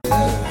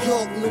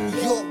New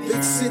York,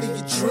 big city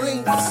of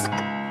dreams.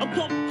 I'm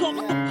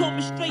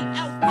coming straight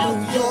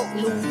out.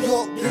 New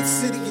York, big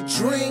city of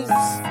dreams.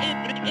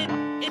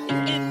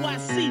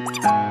 NYC.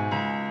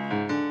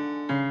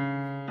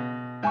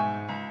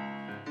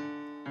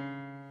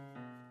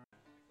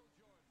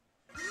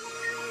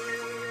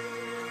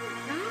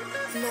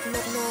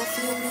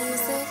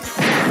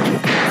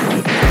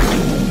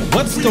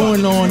 What's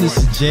going on? This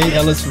is J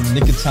Ellis from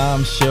Knick of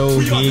Time Show.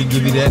 Here,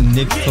 give you that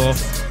Knicks talk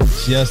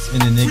just in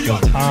the nick of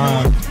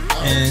time.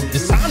 And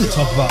it's time to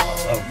talk about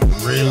a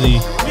really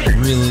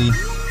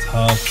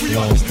tough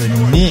loss. The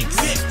Knicks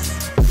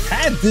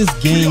had this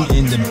game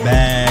in the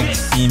bag,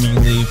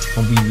 seemingly,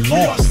 when we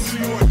lost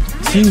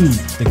to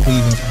the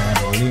Cleveland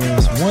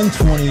Cavaliers,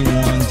 121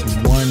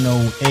 to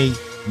 108.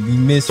 We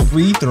missed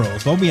free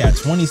throws, but we had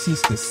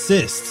 26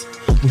 assists.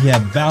 We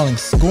had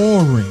balanced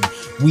scoring.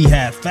 We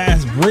had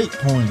fast break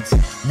points.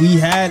 We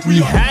had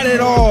it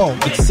all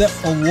except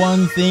for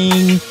one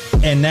thing,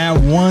 and that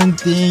one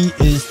thing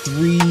is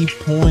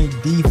 3-point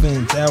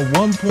defense. At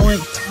one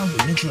point, we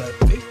went to like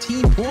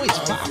 15 points,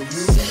 5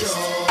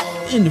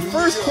 assists in the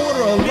first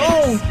quarter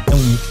alone, and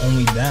we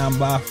only down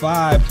by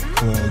 5.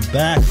 Clawed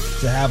back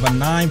to have a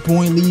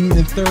 9-point lead in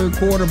the third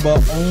quarter,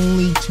 but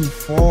only to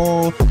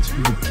fall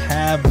to the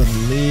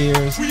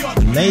Cavaliers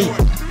late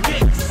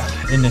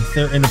in the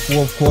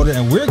fourth quarter,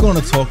 and we're going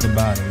to talk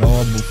about it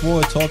all. Before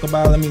I talk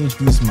about it, let me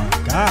introduce my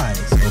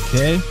guys,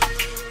 okay?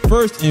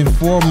 First and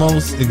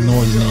foremost,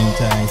 ignore the name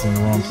tags in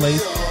the wrong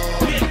place.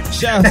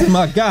 Shout out to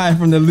my guy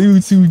from the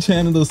YouTube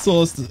channel, The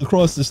Source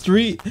across the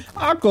street.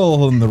 I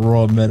call him the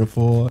Raw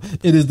Metaphor.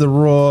 It is the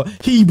Raw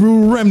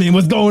Hebrew Remnant.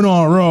 What's going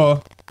on,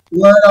 Raw?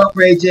 What up,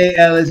 Ray J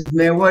Ellis,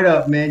 man? What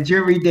up, man?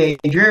 Dreary day,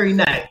 dreary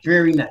night.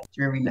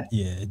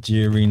 Yeah,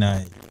 dreary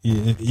night.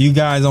 Yeah, you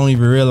guys don't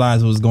even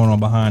realize what's going on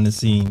behind the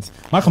scenes.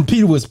 My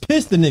computer was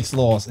pissed the Knicks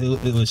lost.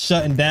 It was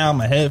shutting down.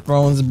 My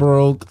headphones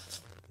broke.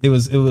 It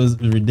was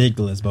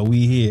ridiculous. But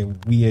we are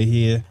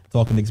here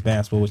talking Knicks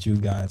basketball with you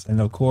guys.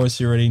 And of course,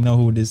 you already know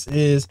who this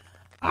is.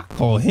 I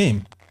call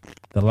him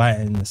the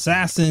Latin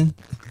assassin,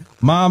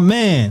 my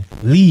man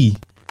Lee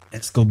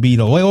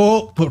Escobedo.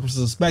 Wait, put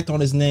some respect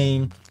on his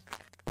name.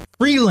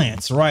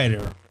 Freelance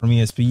writer from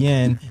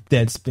ESPN,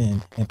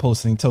 Deadspin, and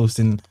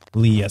toasting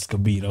Lee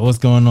Escobedo. What's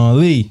going on,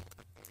 Lee?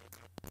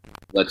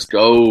 Let's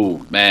go,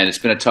 man. It's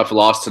been a tough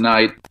loss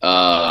tonight.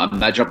 I'm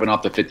not jumping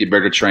off the 50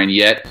 burger train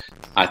yet.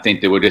 I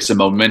think there will get some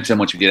momentum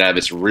once we get out of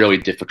this really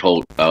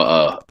difficult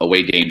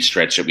away game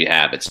stretch that we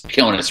have. It's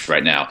killing us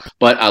right now.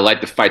 But I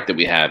like the fight that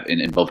we have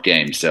in both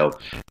games. So,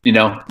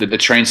 the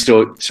train's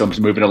still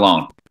moving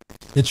along.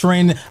 The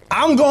train.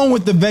 I'm going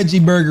with the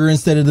veggie burger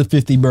instead of the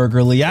 50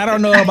 burger, Lee. I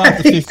don't know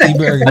about the 50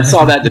 burger. I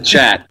saw that in the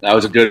chat. That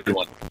was a good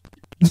one.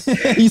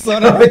 You saw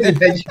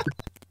that?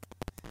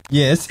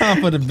 Yeah, it's time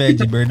for the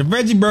veggie burger. The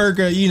veggie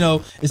burger,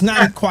 it's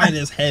not quite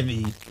as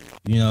heavy.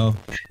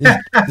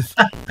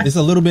 It's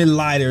a little bit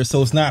lighter,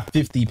 so it's not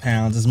 50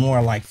 pounds. It's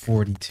more like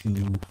 42.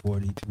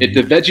 If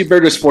the veggie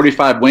burger is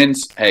 45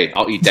 wins, hey,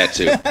 I'll eat that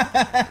too.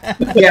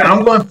 Yeah,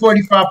 I'm going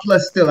 45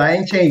 plus still. I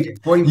ain't changing.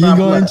 45 You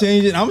going plus. to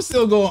change it? I'm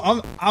still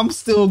going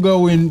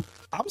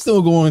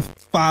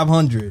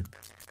 500.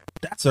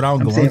 That's what I'm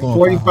going. Saying I'm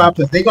going 45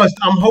 plus.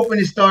 I'm hoping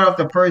to start off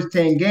the first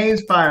 10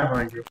 games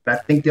 500, but I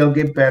think they'll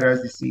get better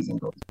as the season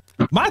goes.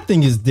 My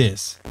thing is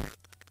this.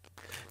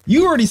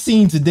 You already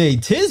seen today,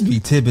 Tibbs be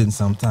tipping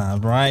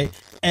sometimes, right?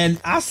 And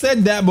I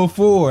said that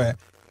before.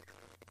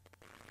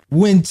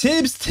 When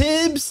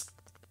Tibbs,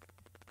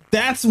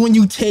 that's when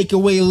you take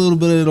away a little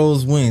bit of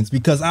those wins.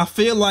 Because I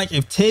feel like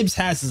if Tibbs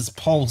has his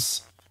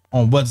pulse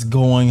on what's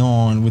going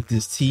on with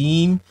this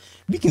team,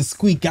 we can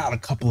squeak out a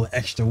couple of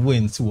extra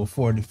wins to a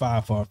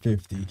 45 or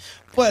 50.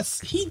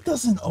 But he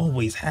doesn't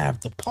always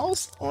have the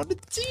pulse on the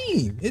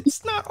team.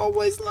 It's not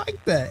always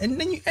like that. And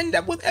then you end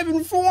up with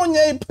Evan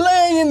Fournier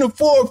playing in the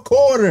fourth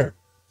quarter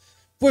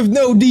with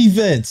no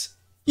defense.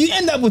 You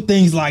end up with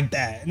things like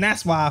that. And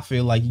that's why I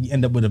feel like you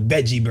end up with a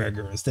veggie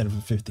burger instead of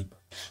a 50 burger.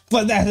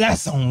 But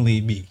that's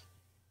only me.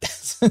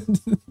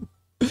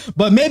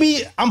 But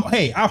maybe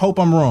I hope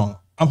I'm wrong.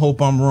 I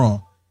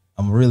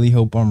really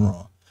hope I'm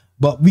wrong.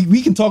 But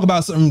we can talk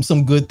about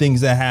some good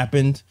things that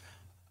happened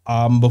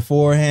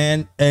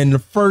beforehand. And the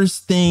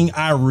first thing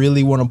I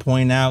really want to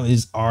point out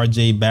is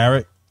RJ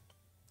Barrett.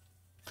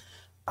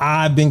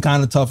 I've been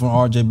kind of tough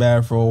on RJ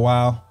Barrett for a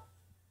while.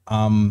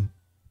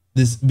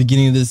 This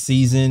beginning of this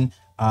season,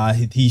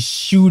 his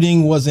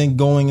shooting wasn't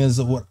going as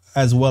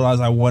well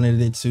as I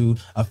wanted it to.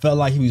 I felt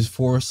like he was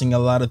forcing a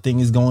lot of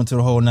things, going to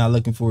the hole, not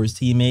looking for his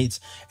teammates.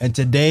 And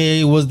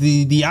today was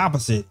the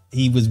opposite.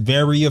 He was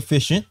very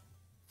efficient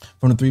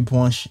from the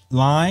 3-point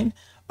line.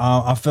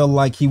 I felt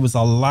like he was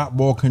a lot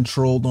more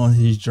controlled on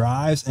his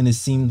drives, and it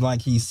seemed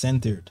like he's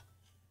centered.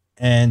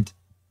 And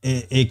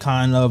it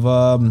kind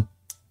of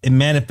it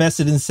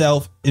manifested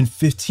itself in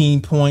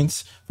 15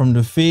 points from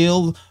the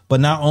field,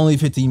 but not only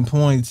 15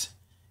 points,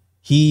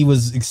 he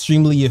was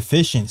extremely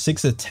efficient.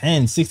 6 of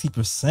 10,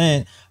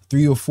 60%,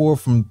 3 or 4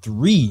 from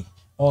 3.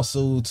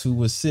 Also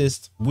 2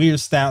 assists. Weird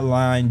stat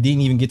line.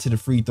 Didn't even get to the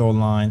free throw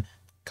line.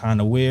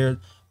 Kind of weird.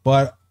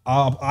 But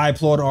I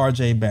applaud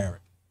RJ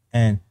Barrett.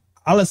 And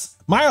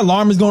my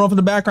alarm is going off in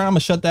the background. I'm gonna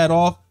shut that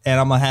off, and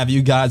I'm gonna have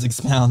you guys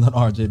expound on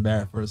RJ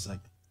Barrett for a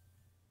second.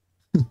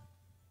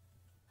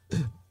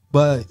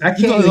 But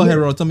you go ahead,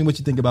 Ro. Tell me what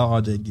you think about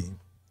RJ game.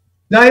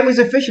 No, he was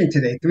efficient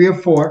today. 3 or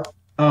 4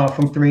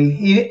 from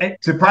 3.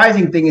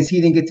 Surprising thing is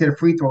he didn't get to the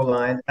free throw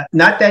line.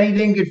 Not that he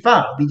didn't get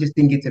fouled. He just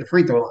didn't get to the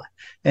free throw line.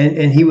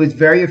 And he was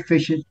very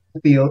efficient in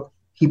the field.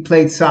 He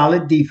played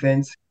solid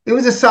defense. It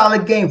was a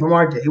solid game from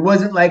RJ. It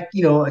wasn't like,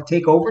 a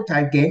takeover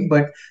type game,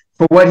 but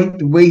for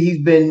the way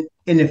he's been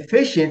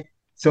inefficient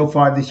so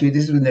far this year,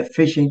 this was an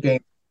efficient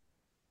game.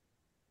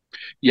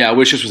 Yeah, I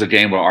wish this was a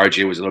game where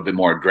RJ was a little bit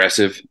more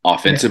aggressive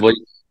offensively.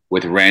 Yeah.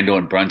 With Randall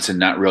and Brunson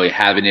not really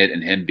having it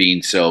and him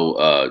being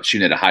so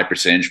shooting at a high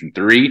percentage from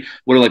 3.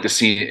 Would have liked to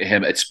see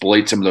him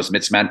exploit some of those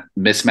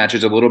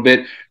mismatches a little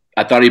bit.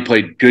 I thought he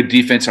played good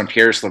defense on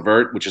Karis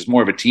LeVert, which is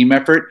more of a team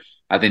effort.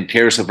 I think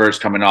Karis LeVert's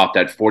coming off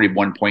that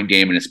 41-point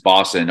game in his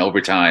Boston in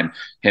overtime,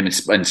 him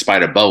in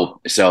spite of both.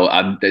 So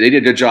they did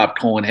a good job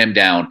cooling him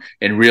down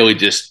and really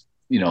just,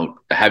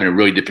 having a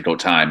really difficult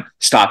time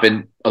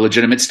stopping a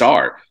legitimate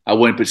star. I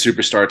wouldn't put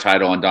superstar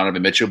title on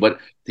Donovan Mitchell, but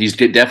he's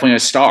definitely a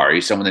star.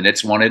 He's someone the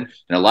Knicks wanted,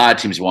 and a lot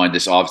of teams wanted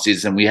this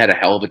offseason, and we had a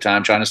hell of a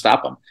time trying to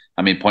stop him.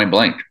 I mean, point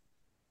blank.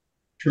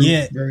 True.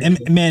 Yeah, and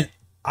man,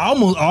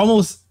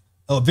 almost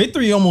a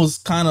victory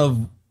almost kind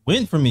of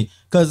went for me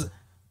because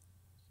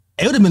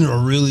it would have been a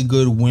really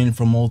good win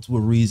for multiple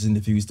reasons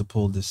if he was to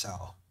pull this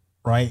out,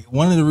 right?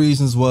 One of the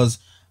reasons was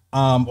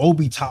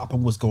Obi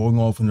Toppin was going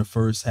off in the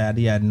first half.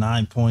 He had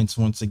 9 points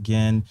once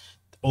again.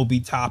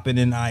 Obi Toppin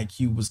and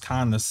IQ was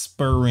kind of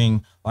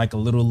spurring like a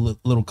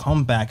little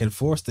comeback and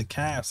forced the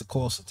Cavs to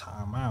call a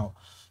timeout.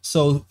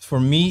 So for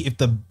me, if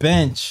the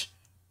bench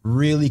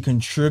really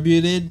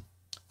contributed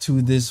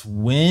to this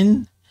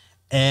win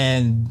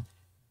and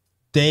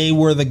they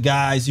were the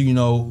guys,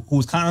 who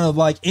was kind of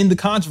like in the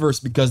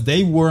controversy because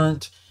they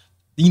weren't,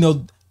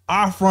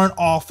 our front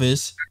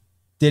office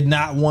did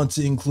not want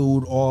to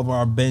include all of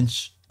our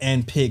bench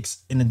and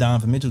picks in the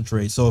Donovan Mitchell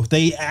trade. So if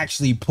they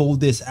actually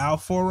pulled this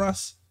out for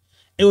us,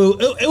 it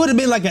would have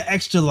been like an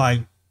extra,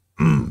 like,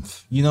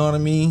 you know what I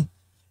mean?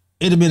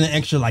 It'd have been an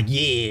extra, like,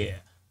 yeah,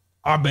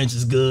 our bench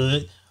is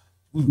good.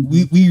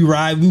 We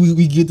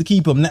get to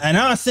keep them. And I'm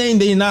not saying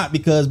they're not,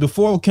 because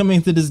before coming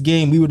into this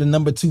game, we were the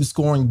number 2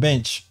 scoring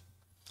bench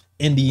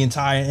in the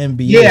entire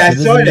NBA. Yeah, so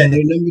I saw that.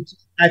 They're number 2.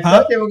 I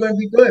thought they were going to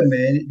be good,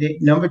 man. They're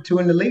number 2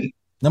 in the league.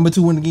 Number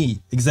 2 in the league,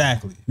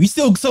 exactly. We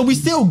still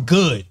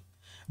good,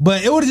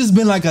 but it would have just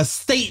been like a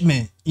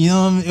statement. You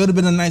know what I mean? It would have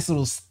been a nice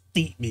little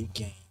statement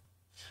game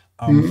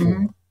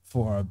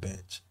for our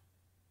bench.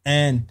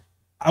 And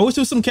I wish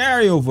there was some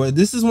carryover.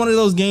 This is one of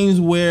those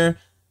games where,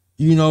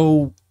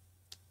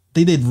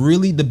 they did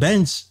really, the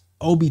bench,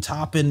 Obi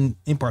Toppin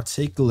in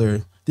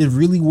particular, did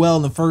really well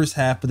in the first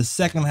half, but the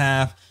second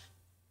half,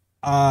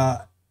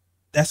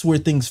 that's where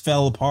things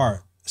fell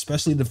apart,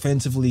 especially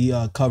defensively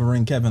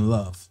covering Kevin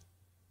Love.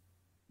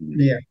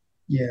 Yeah.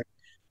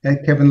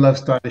 And Kevin Love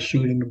started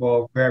shooting the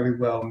ball very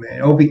well,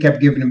 man. Obi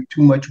kept giving him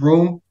too much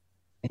room,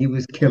 and he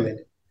was killing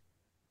it.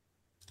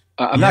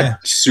 I'm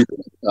not super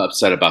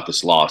upset about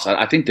this loss.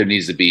 I think there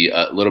needs to be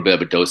a little bit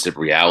of a dose of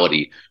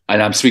reality.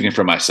 And I'm speaking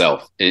for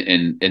myself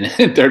in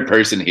third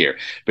person here,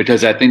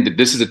 because I think that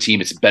this is a team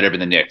that's better than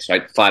the Knicks,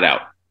 right? Flat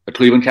out. The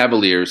Cleveland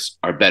Cavaliers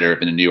are better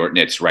than the New York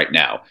Knicks right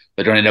now.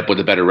 They're going to end up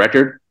with a better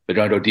record. They're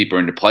going to go deeper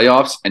into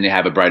playoffs, and they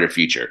have a brighter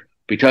future.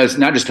 Because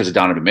not just because of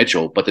Donovan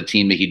Mitchell, but the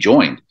team that he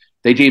joined.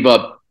 They gave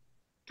up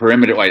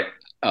perimeter,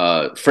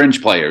 fringe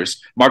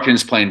players.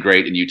 Markkanen's playing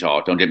great in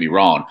Utah, don't get me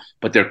wrong,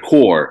 but their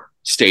core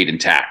stayed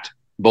intact.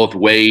 Both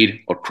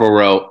Wade,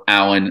 Okoro,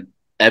 Allen,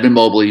 Evan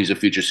Mobley, who's a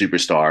future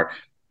superstar,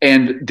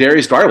 and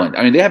Darius Garland.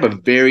 I mean, they have a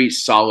very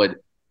solid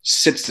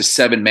 6 to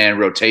 7 man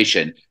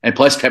rotation, and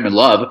plus Kevin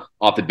Love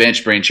off the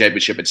bench, bringing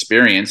championship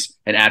experience,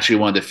 and actually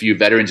one of the few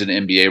veterans in the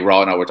NBA.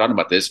 Raw and I were talking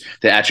about this,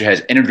 that actually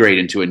has integrated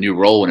into a new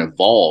role and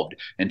evolved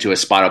into a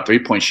spot up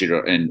 3-point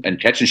shooter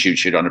and catch and shoot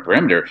shooter on the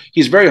perimeter.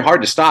 He's very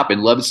hard to stop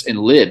and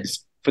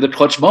lives for the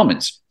clutch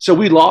moments. So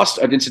we lost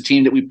against a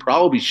team that we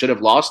probably should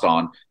have lost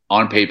on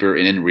paper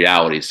and in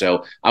reality.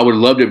 So I would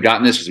love to have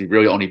gotten this, because we've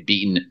really only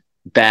beaten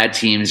bad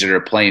teams that are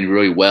playing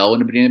really well in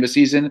the beginning of the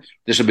season.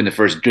 This would have been the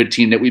first good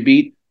team that we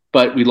beat,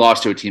 but we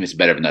lost to a team that's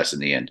better than us in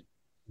the end.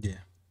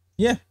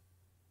 Yeah.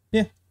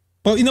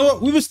 But you know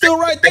what? We were still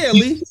right there,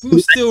 Lee. We were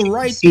still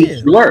right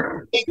there. We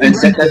were. And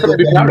that's what to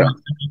be proud of. I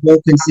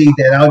won't concede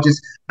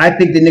that. I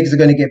think the Knicks are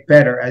going to get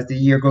better as the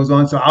year goes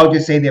on. So I'll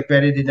just say they're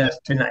better than us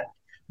tonight.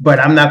 But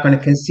I'm not going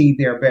to concede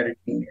they're a better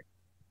team.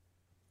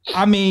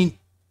 I mean,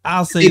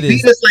 I'll say this. They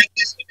beat us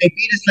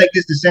like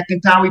this the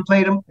second time we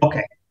played them.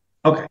 Okay.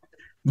 But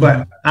I'm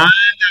not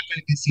going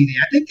to concede it.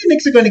 I think the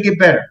Knicks are going to get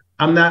better.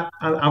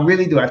 I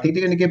really do. I think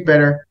they're going to get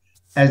better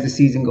as the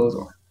season goes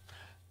on.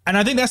 And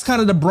I think that's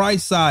kind of the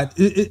bright side.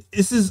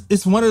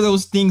 It's one of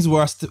those things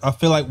where I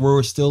feel like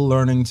we're still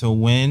learning to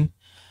win.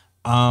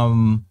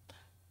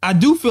 I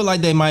do feel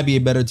like they might be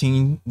a better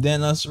team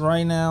than us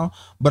right now,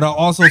 but I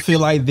also feel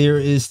like there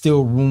is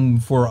still room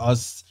for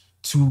us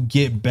to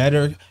get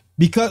better.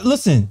 Because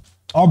listen,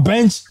 our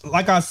bench,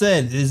 like I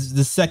said, is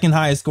the second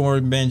highest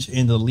scoring bench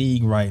in the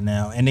league right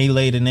now, and they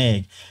laid an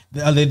egg.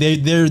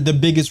 They're the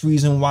biggest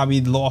reason why we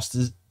lost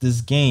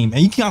this game,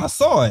 and you kind of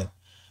saw it.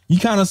 You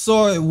kind of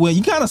saw it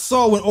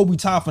when Obi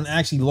Toppin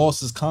actually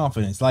lost his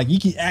confidence. Like you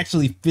can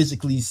actually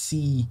physically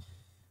see,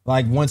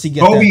 like once he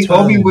gets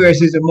Obi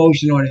wears his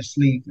emotion on his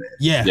sleeve, man.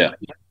 Yeah.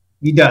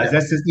 He does.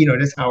 That's just,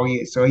 that's how he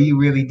is. So he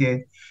really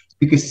did.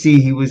 You could see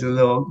he was a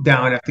little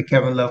down after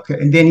Kevin Love,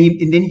 and then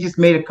he just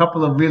made a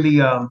couple of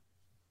really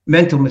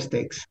mental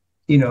mistakes,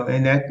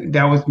 and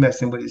that was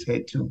messing with his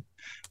head too.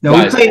 Now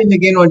we played him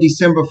again on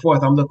December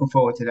 4th. I'm looking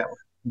forward to that one.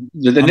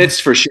 The Knicks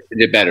for sure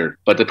did better,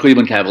 but the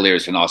Cleveland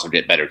Cavaliers can also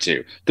get better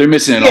too. They're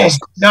missing an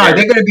all-star. No,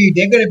 they're gonna be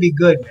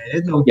good, man.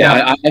 There's no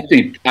doubt.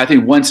 I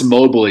think once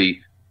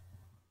Mobley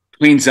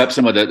cleans up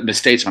some of the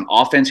mistakes on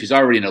offense, he's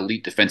already an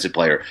elite defensive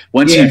player.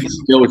 Once he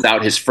fills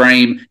out his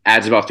frame,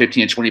 adds about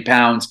 15 and 20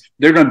 pounds,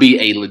 they're going to be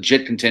a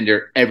legit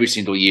contender every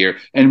single year,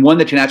 and one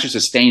that can actually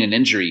sustain an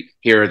injury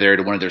here or there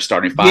to one of their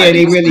starting five. Yeah,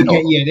 they really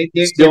can. Yeah,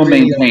 they still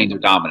really maintain their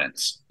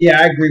dominance.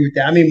 Yeah, I agree with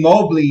that. I mean,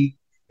 Mobley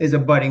is a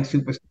budding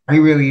superstar. He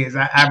really is.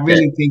 I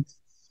really think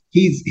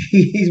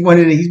he's one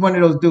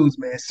of those dudes,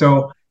 man.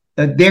 So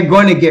they're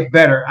going to get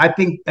better. I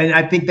think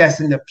that's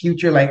in the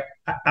future. Like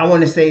I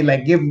want to say,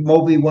 like give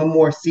Mobley one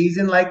more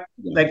season, like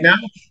now,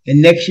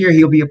 and next year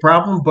he'll be a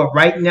problem. But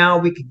right now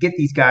we could get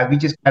these guys. We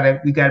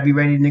gotta be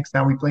ready next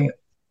time we play them.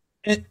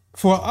 And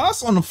for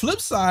us on the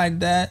flip side,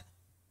 that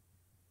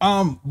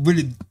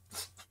really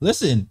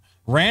listen,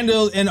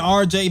 Randall and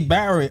RJ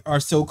Barrett are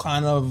still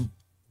kind of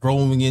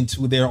growing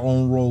into their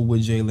own role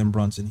with Jalen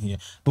Brunson here.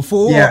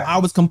 Before I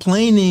was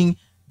complaining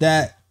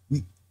that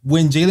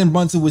when Jalen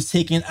Brunson was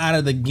taken out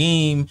of the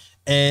game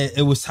and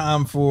it was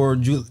time for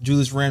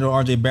Julius Randle,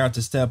 RJ Barrett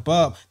to step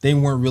up, they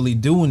weren't really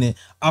doing it.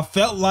 I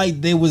felt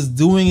like they was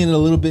doing it a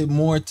little bit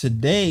more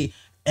today,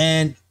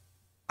 and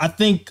I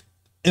think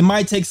it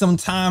might take some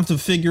time to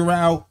figure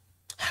out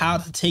how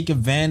to take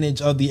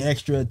advantage of the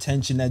extra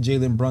attention that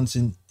Jalen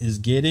Brunson is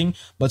getting,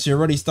 but you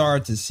already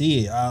started to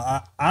see it.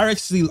 I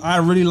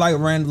really like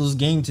Randall's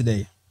game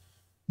today.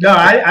 No,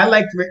 I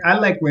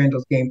like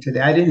Randall's game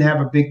today. I didn't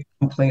have a big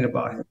complaint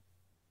about him.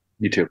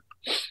 Me too.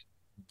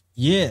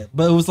 Yeah,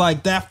 but it was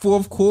like that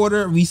fourth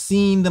quarter, we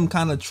seen them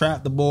kind of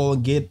trap the ball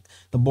and get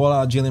the ball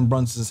out of Jalen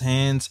Brunson's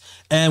hands.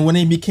 And when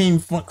it became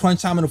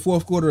crunch time in the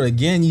fourth quarter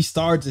again, you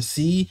started to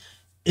see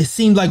it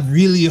seemed like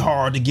really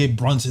hard to get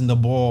Brunson the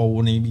ball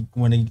when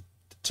they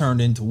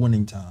turned into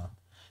winning time.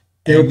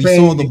 And we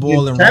saw the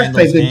ball in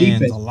Randall's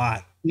hands a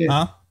lot. Yeah.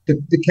 Huh?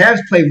 The Cavs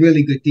play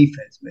really good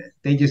defense, man.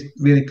 They just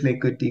really play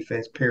good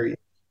defense, period.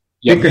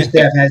 Yeah,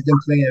 Bickerstaff has them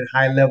playing at a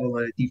high level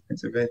on a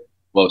defensive end.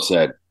 Well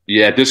said.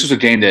 Yeah, this was a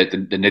game that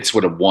the Knicks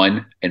would have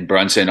won, and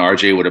Brunson and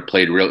RJ would have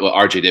played real well.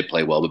 RJ did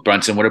play well, but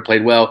Brunson would have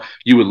played well.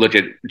 You would look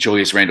at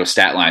Julius Randle's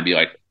stat line and be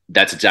like,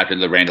 that's exactly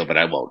the Randle that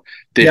I won't.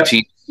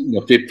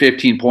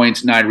 15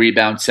 points, 9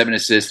 rebounds, 7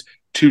 assists,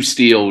 2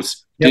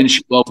 steals. Didn't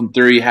shoot well from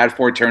 3, had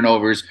 4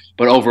 turnovers,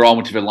 but overall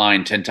went to the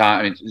line 10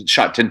 times,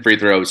 shot 10 free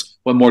throws.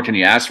 What more can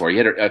you ask for? He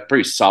had a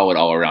pretty solid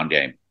all-around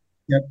game.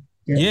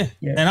 Yeah.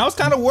 And I was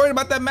kind of worried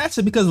about that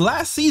matchup because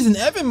last season,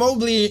 Evan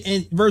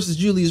Mobley versus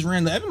Julius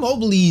Randle, Evan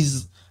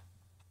Mobley's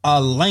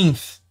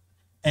length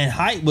and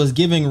height was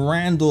giving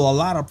Randle a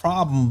lot of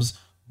problems.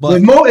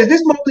 But is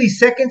this Mobley's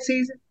second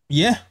season?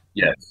 Yeah.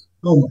 Yes.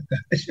 Oh my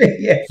gosh.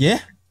 Yeah.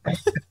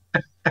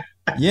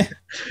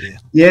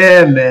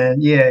 Yeah,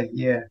 man. Yeah.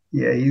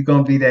 He's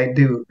gonna be that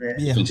dude, man.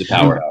 Yeah. He's a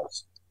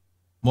powerhouse.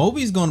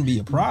 Mobley's gonna be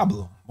a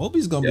problem.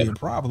 Be a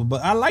problem.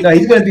 But I like. No,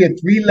 he's gonna be a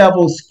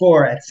 3-level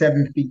scorer at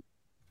 7 feet.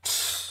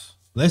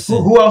 Listen.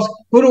 Who else?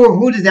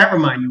 Who does that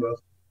remind you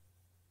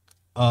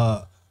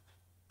of?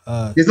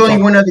 There's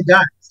only one other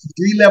guy.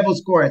 3-level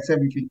scorer at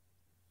 7 feet.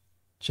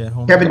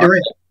 Kevin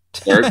Durant.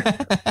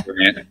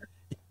 Durant.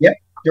 Yep,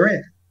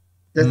 Durant.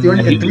 That's the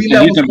only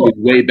 3-level scorer.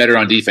 He's way better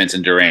on defense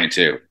than Durant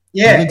too.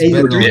 Yeah, he's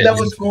a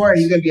 3-level scorer.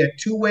 He's going to be a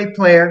 2-way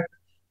player.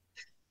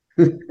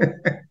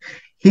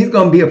 He's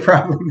going to be a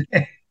problem,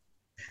 man.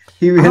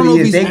 He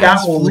really is. They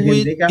got one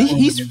with him.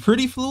 He's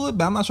pretty fluid,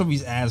 but I'm not sure if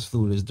he's as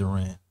fluid as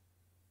Durant.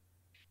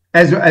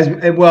 As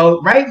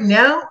well, right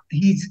now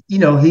he's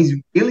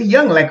really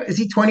young. Like, is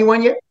he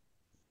 21 yet?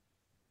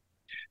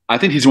 I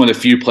think he's one of the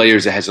few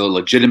players that has a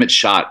legitimate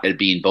shot at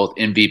being both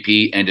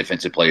MVP and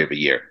Defensive Player of the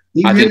Year.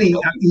 He's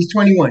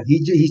 21.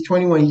 He's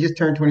 21. He just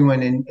turned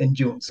 21 in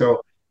June.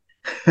 So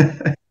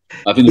I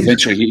think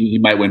eventually he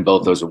might win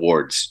both those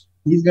awards.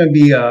 He's going to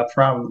be a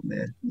problem,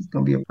 man. He's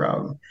going to be a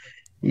problem.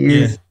 He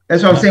is.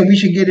 That's what I'm saying. We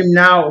should get him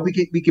now. We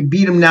could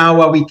beat him now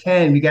while we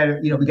can. We got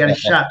a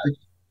shot.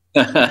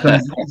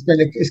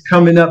 It's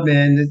coming up,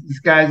 man. This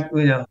guy's,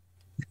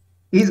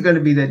 he's going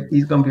to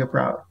be a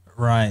problem.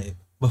 Right.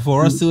 But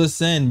for us to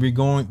ascend, we're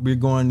going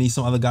to need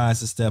some other guys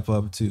to step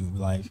up too.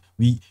 Like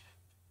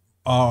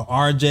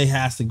RJ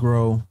has to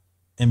grow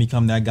and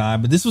become that guy.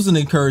 But this was an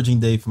encouraging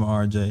day from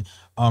RJ.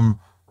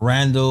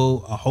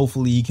 Randall,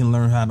 hopefully he can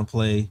learn how to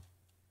play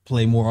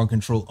play more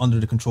under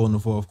the control in the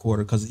fourth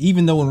quarter. Because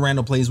even though when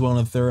Randall plays well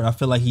in the third, I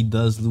feel like he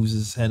does lose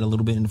his head a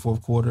little bit in the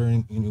fourth quarter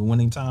in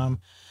winning time.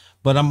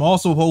 But I'm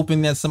also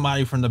hoping that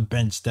somebody from the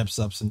bench steps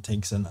up and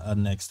takes a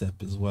next step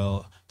as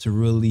well to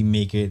really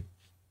make it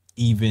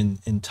even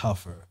and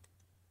tougher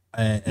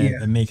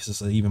and makes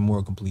us an even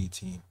more complete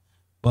team.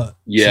 But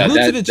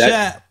salute to the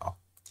chat.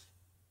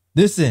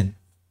 Listen,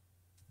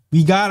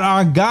 we got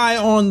our guy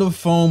on the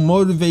phone,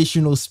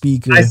 motivational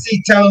speaker. I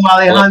see Tell him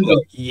Alejandro.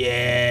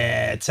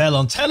 Yeah, tell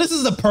him. This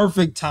is the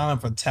perfect time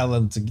for tell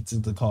him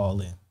to call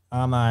in.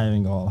 I'm not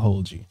even going to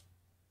hold you.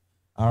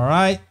 All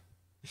right?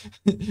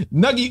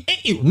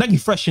 Nuggy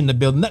fresh in the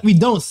building. We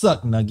don't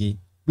suck, Nuggy.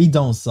 We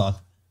don't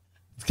suck.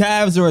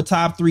 Cavs are a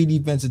top 3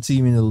 defensive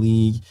team in the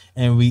league,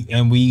 and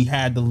we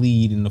had the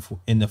lead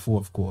in the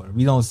fourth quarter.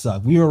 We don't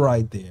suck. We were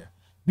right there.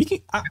 We can.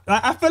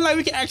 I feel like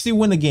we can actually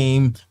win a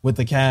game with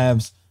the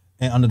Cavs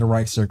and under the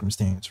right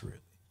circumstance.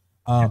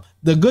 Really,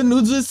 the good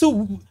news is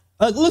too.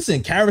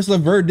 Listen, Karis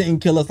LeVert didn't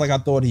kill us like I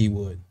thought he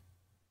would.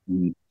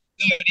 Yeah,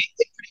 they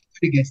did pretty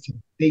good against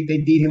him. They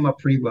beat him up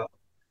pretty well.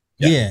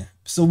 Yeah,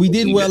 so we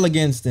did well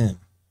against them,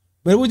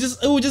 but it was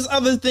just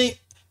other thing.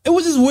 It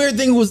was just weird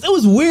things. It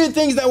was weird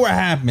things that were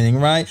happening,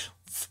 right?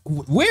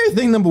 Weird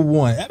thing number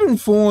one: Evan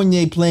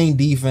Fournier playing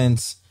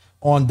defense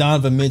on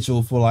Donovan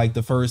Mitchell for like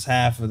the first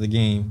half of the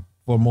game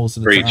for most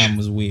of the time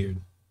was weird.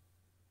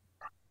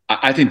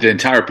 I think the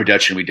entire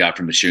production we got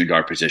from the shooting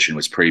guard position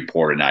was pretty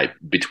poor tonight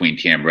between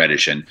Cam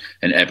Reddish and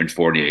Evan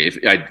Fournier.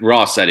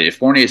 Ross said it. If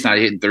Fournier is not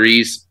hitting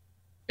threes,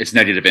 it's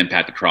negative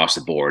impact across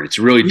the board. It's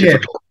really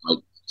difficult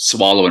to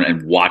swallow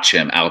and watch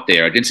him out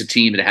there against a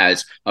team that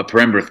has a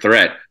perimeter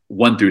threat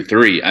 1 through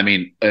 3. I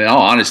mean, in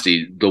all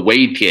honesty, the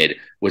Wade kid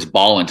was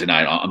balling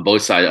tonight on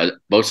both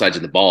sides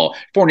of the ball.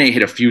 Fournier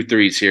hit a few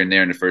threes here and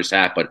there in the first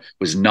half, but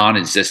was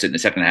non-existent in the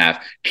second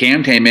half.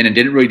 Cam came in and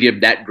didn't really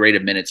give that great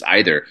of minutes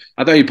either.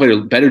 I thought he played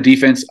a better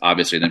defense,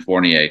 obviously, than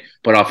Fournier,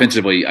 but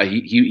offensively,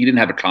 he didn't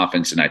have a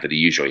confidence tonight that he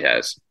usually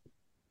has.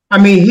 I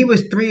mean, he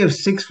was 3 of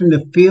 6 from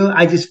the field.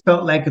 I just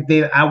felt like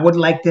I would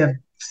like to have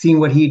seen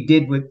what he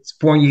did with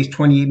Fournier's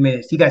 28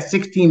 minutes. He got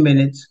 16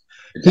 minutes.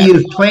 He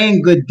was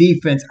playing good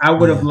defense. I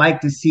would have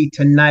liked to see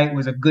tonight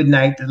was a good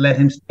night to let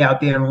him stay out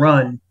there and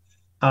run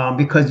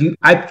because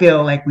I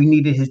feel like we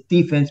needed his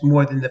defense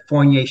more than the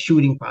Fournier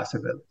shooting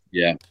possibility.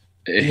 Yeah.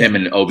 Him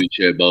and Obi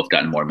should have both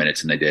gotten more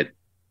minutes than they did.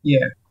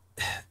 Yeah.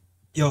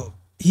 Yo,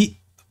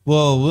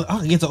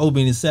 I'll get to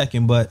Obi in a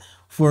second, but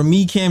for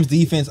me, Cam's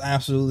defense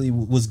absolutely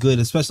was good,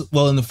 especially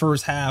in the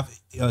first half,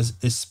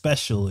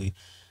 especially.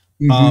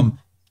 Mm-hmm.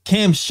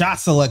 Cam's shot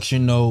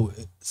selection, though,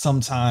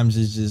 sometimes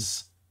is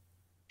just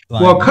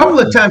a couple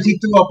of times he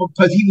threw up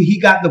because he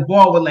got the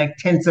ball with like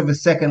tenths of a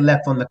second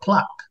left on the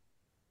clock.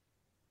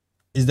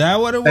 Is that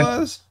what it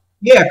was?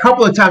 Yeah, a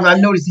couple of times I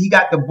noticed he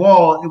got the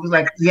ball. It was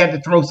like he had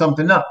to throw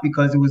something up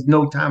because there was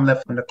no time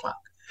left on the clock.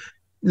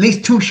 At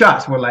least 2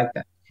 shots were like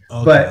that.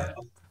 Okay. But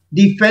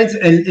defense,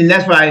 and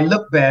that's why I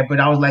looked bad, but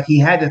I was like, he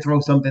had to throw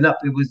something up.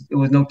 It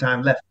was no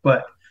time left.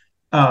 But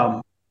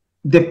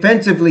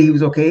defensively, he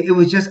was okay. It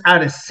was just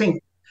out of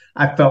sync.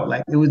 I felt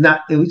like it was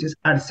just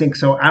out of sync.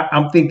 So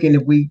I'm thinking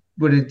if we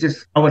would have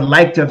I would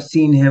like to have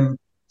seen him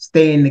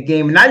stay in the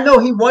game. And I know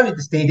he wanted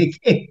to stay in the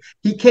game.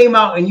 He came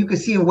out and you could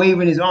see him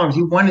waving his arms.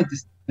 He wanted to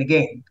stay in the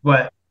game.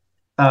 But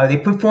they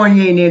put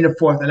Fournier in there in the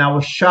fourth. And I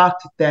was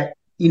shocked that,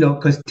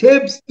 because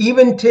Tibbs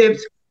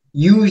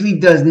usually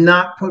does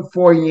not put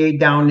Fournier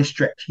down the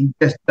stretch. He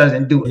just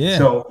doesn't do it. Yeah.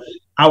 So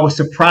I was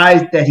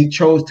surprised that he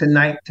chose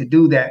tonight to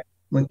do that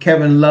when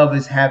Kevin Love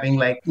is having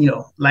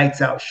lights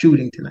out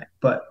shooting tonight.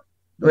 But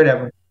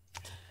whatever.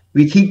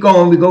 We keep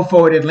going. We go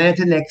forward.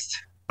 Atlanta next.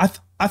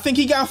 I think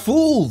he got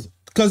fooled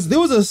because there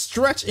was a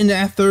stretch in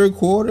that third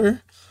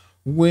quarter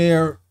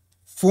where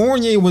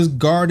Fournier was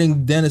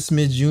guarding Dennis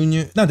Smith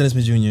Jr. Not Dennis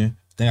Smith Jr.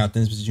 Dennis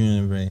Smith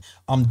Jr. Right?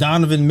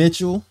 Donovan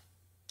Mitchell.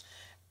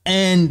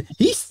 And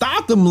he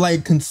stopped him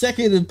like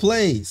consecutive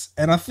plays.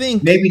 And I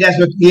think maybe that's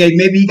what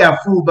maybe he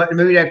got fooled, but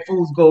maybe that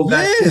fool's goal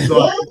got his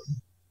off.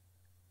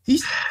 He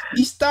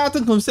stopped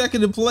him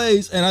consecutive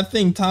plays, and I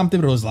think Tom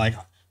Thibodeau was like,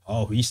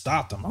 oh, he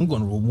stopped him. I'm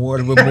going to reward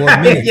him with more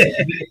minutes.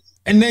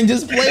 And then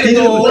just played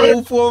the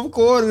whole fourth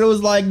quarter. It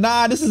was like,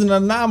 nah, this is an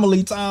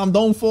anomaly, Tom.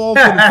 Don't fall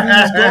for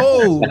the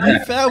fool's gold. He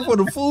fell for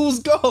the fool's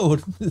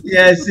gold.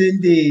 Yes,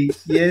 indeed.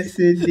 Yes,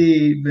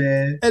 indeed,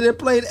 man. And they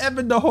played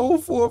Evan the whole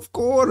fourth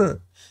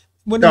quarter.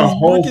 When he was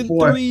blocking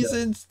threes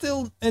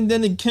and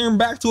then it came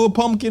back to a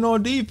pumpkin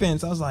on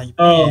defense. I was like,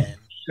 man.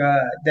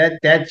 God,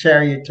 that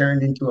chariot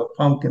turned into a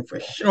pumpkin for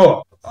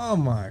sure. Oh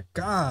my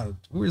God,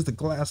 where's the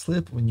glass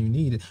slip when you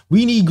need it?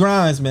 We need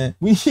Grimes, man.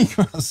 We need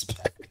Grimes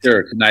back.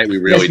 Sure, tonight we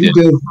really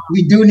do.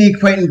 We do need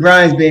Quentin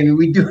Grimes, baby.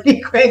 We do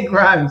need Quentin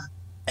Grimes.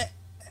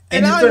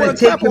 And it's going to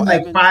take him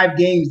like 5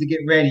 games to get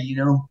ready,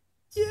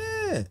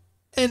 Yeah.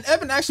 And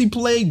Evan actually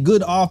played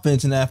good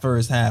offense in that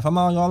first half. I'm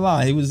not gonna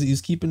lie, he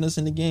was keeping us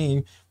in the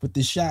game with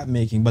the shot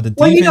making. But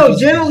the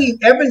generally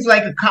Evan's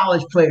like a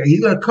college player. He's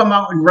gonna come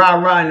out and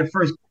rah in the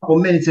first couple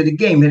minutes of the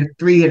game, hit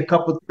a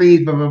couple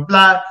threes, blah blah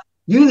blah.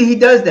 Usually he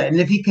does that, and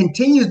if he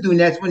continues doing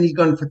that, that's when he's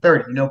going for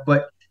 30.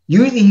 But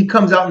Usually he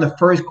comes out in the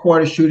first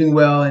quarter shooting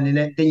well, and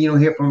then you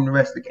don't hear from him the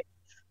rest of the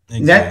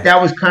game. Exactly.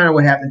 That was kind of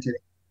what happened today.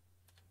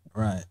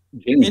 Right.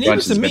 Jalen And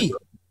Brunson's been-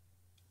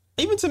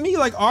 even to me,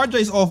 like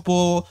RJ's off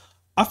ball,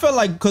 I felt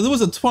like because it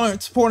was a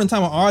point in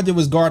time when RJ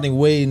was guarding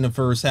Wade in the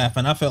first half,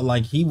 and I felt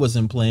like he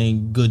wasn't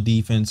playing good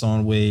defense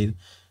on Wade.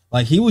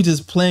 Like he was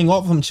just playing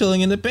off him,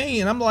 chilling in the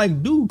paint. And I'm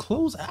like, dude,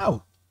 close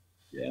out.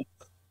 Yeah.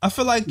 I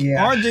feel like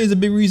RJ is a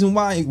big reason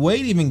why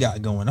Wade even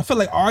got going. I feel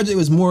like RJ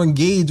was more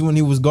engaged when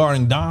he was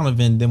guarding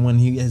Donovan than when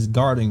he is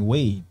guarding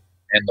Wade.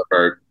 And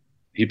LeVert.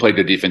 He played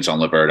good defense on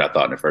LeVert, I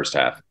thought, in the first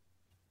half.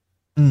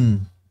 The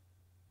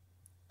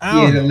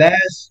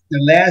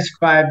last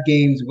 5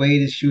 games,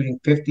 Wade is shooting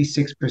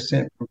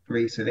 56% from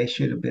 3, so they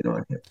should have been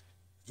on him.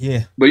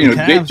 Yeah. But,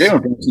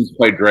 Jalen Brunson's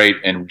played great,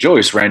 and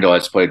Julius Randle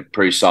has played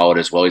pretty solid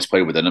as well. He's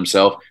played within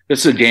himself.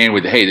 This is a game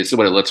with, hey, this is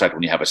what it looks like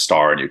when you have a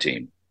star on your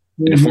team.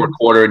 In the fourth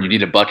quarter and you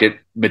need a bucket,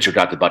 Mitchell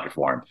got the bucket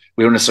for him.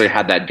 We don't necessarily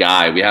have that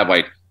guy. We have,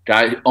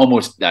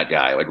 almost that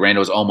guy. Like,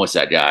 Randall's almost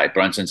that guy.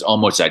 Brunson's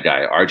almost that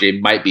guy.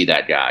 RJ might be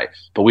that guy,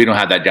 but we don't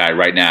have that guy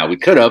right now. We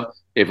could have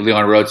if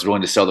Leon Rhodes was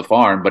willing to sell the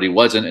farm, but he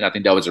wasn't, and I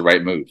think that was the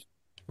right move.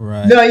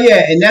 Right. No,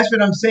 yeah, and that's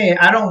what I'm saying.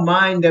 I don't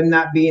mind them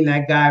not being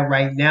that guy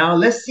right now.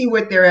 Let's see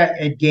what they're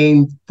at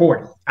game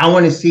 40. I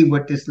want to see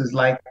what this is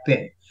like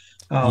then.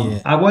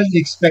 I wasn't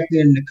expecting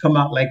them to come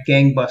out like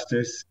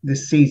gangbusters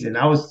this season.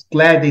 I was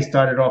glad they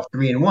started off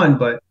 3-1,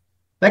 but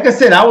like I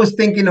said, I was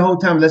thinking the whole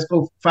time, let's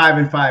go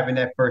 5-5 in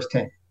that first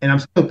 10, and I'm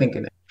still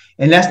thinking that.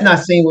 And that's not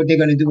saying what they're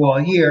going to do all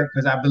year,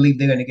 because I believe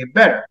they're going to get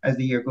better as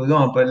the year goes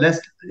on. But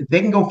if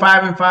they can go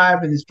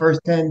 5-5 in this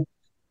first 10,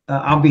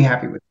 I'll be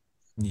happy with it.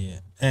 Yeah,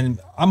 and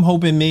I'm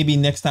hoping maybe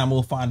next time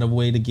we'll find a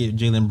way to get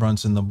Jalen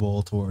Brunson the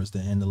ball towards the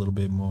end a little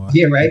bit more.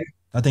 Yeah, right.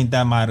 I think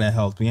that might have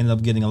helped. We ended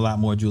up getting a lot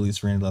more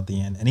Julius Randle at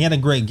the end, and he had a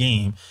great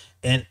game.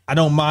 And I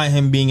don't mind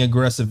him being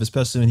aggressive,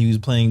 especially when he was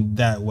playing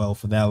that well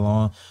for that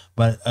long.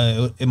 But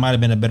it might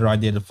have been a better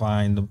idea to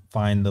find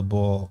the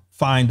ball,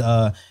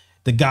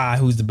 the guy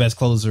who's the best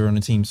closer on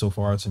the team so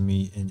far to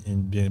me.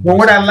 Well,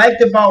 what I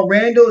liked about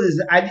Randle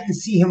is I didn't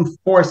see him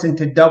force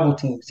into double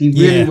teams. He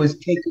really was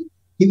taking.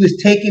 He was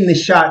taking the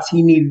shots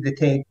he needed to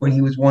take when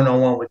he was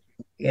one-on-one with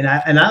me. And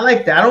I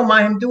like that. I don't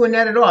mind him doing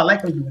that at all. I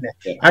like him doing that.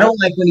 Yeah. I don't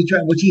like when he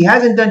tries, which he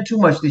hasn't done too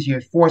much this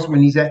year, force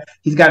when he's got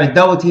a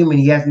double team and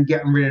he hasn't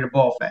gotten rid of the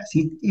ball fast.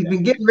 He's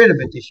been getting rid of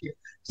it this year.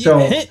 So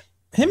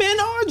him and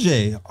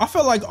RJ. I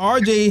felt like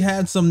RJ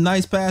had some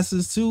nice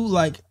passes too.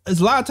 Like, there's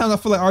a lot of times I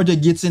feel like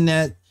RJ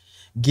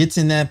gets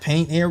in that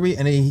paint area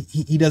and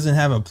he doesn't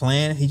have a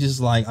plan. He just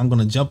like, I'm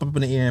gonna jump up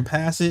in the air and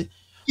pass it,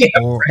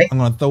 or I'm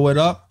gonna throw it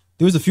up.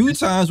 There was a few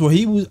times where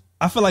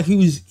I feel like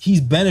he's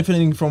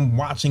benefiting from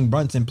watching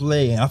Brunson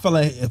play. And I feel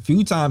like a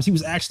few times he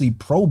was actually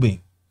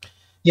probing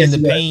in the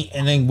paint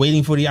and then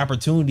waiting for the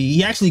opportunity.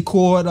 He actually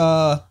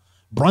caught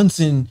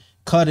Brunson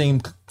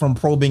cutting from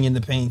probing in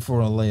the paint for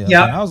a layup.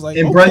 Yeah. And I was like,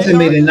 and Brunson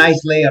made a nice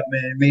layup,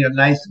 man. Made a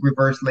nice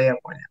reverse layup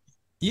on him.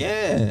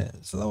 Yeah.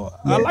 So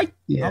I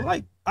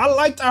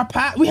liked our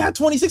pass. We had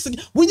 26.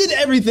 We did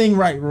everything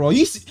right, Roy.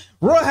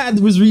 Roy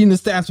was reading the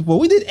stats before.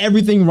 We did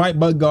everything right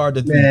but guard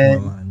the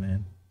 3-point line,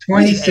 man.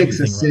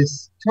 26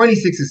 assists. Right.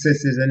 26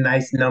 assists is a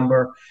nice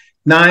number.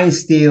 9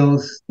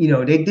 steals.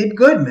 They did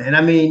good, man.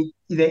 I mean,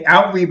 they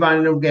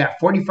out-rebounded them. They got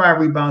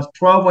 45 rebounds,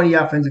 12 on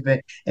the offensive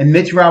end. And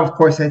Mitch Rob, of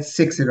course, had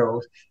 6 of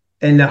those.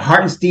 And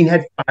Hartenstein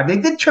had 5. They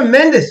did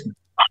tremendous.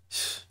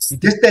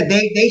 Just that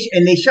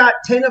they shot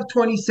 10 of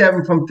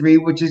 27 from 3,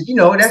 which is,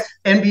 that's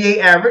NBA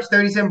average,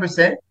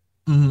 37%.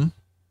 Mm-hmm.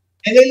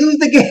 And they lose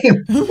the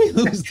game.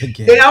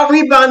 They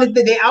out-rebounded.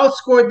 They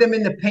outscored them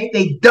in the paint.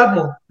 They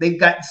doubled. They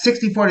got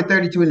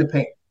 64-32 in the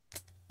paint.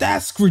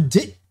 That's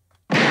ridiculous.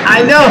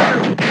 I know.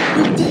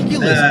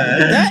 Ridiculous.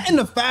 That and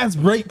the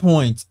fast break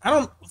points.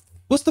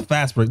 What's the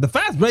fast break? The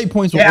fast break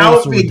points were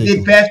also ridiculous.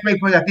 The fast break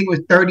points, I think it was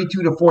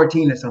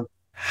 32-14 or something.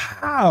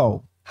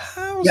 How,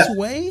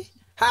 Sway?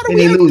 How do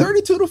we have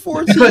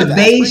 32-14? Because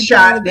they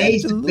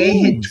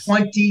hit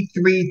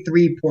 23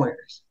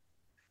 3-pointers.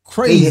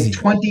 Crazy. They hit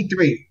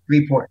 23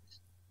 3-pointers.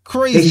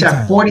 Crazy. They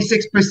shot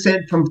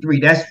 46% from 3.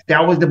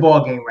 That was the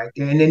ball game right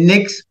there. And the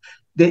Knicks,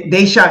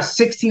 they shot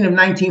 16 of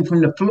 19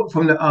 from the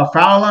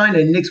foul line,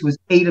 and the Knicks was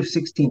 8 of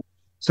 16.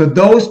 So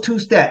those two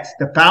stats,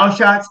 the foul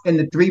shots and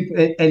the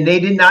 3, and they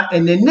did not.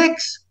 And the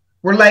Knicks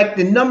were like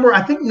number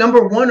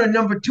 1 or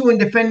number 2 in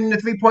defending the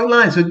 3-point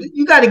line. So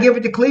you got to give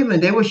it to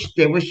Cleveland. They were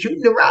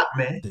shooting the rock,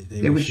 man.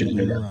 They were shooting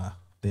the rock.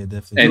 They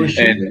definitely.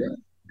 And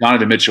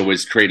Donovan Mitchell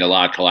was creating a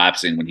lot of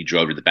collapsing when he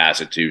drove to the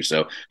basket too.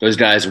 So those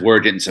guys were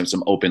getting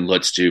some open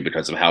looks too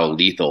because of how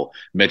lethal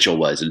Mitchell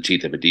was in the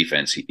teeth of a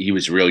defense. He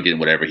was really getting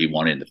whatever he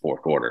wanted in the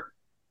fourth quarter.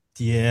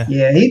 Yeah.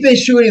 Yeah, he's been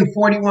shooting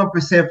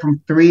 41% from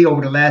 3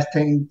 over the last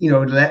 10,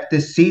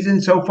 this season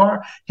so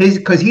far.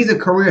 Because he's a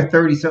career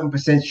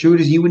 30-something%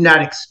 shooter. You would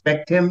not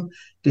expect him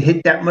to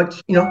hit that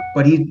much,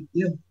 but he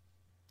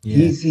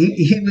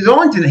was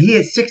on to that. He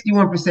had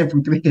 61%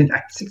 from 3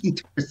 tonight,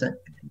 62%.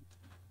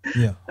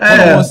 Yeah. Hold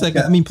on one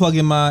second. Let me plug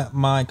in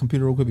my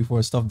computer real quick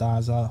before stuff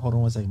dies out. Hold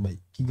on one second, but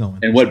keep going.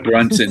 And what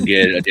Brunson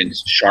did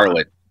against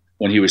Charlotte,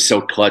 when he was so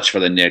clutch for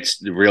the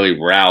Knicks, really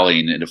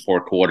rallying in the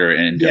fourth quarter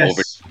and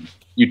over.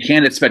 You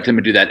can't expect him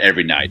to do that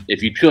every night.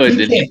 If you could,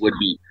 then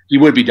he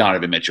would be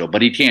Donovan Mitchell,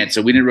 but he can't.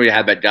 So we didn't really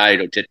have that guy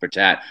to go tit for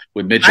tat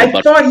with Mitchell.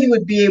 I thought he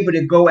would be able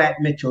to go at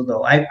Mitchell,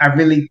 though. I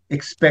really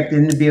expected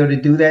him to be able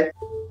to do that.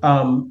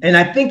 And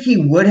I think he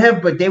would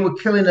have, but they were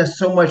killing us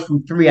so much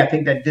from three. I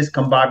think that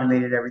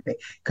discombobulated everything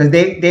because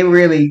they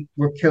really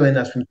were killing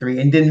us from three.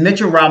 And then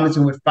Mitchell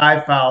Robinson with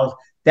 5 fouls,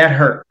 that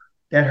hurt.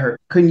 That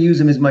hurt. Couldn't use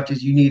him as much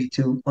as you needed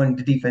to on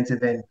the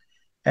defensive end.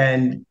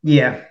 And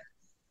it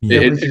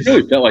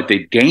really felt like they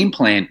game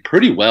planned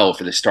pretty well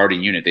for the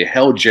starting unit. They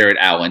held Jarrett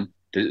Allen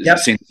to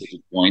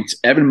 60 points.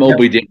 Evan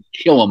Mobley didn't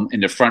kill him in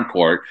the front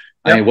court.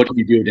 I mean, what can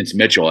you do against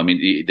Mitchell? I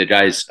mean, the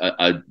guy's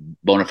a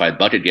bona fide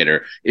bucket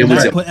getter. It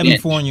was put Evan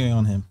Fournier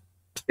on him.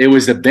 It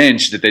was the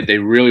bench that they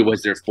really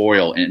was their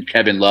foil, and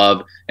Kevin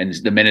Love and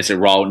the minutes that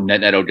Raul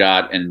Neto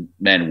got, and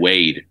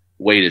Wade.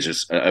 Wade is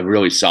just a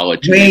really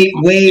solid.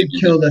 Wade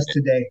killed us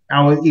today.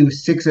 He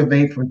was 6 of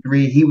 8 from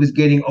 3. He was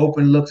getting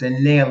open looks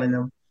and nailing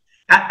them.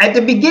 At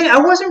the beginning, I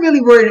wasn't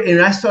really worried,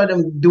 and I saw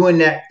them doing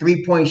that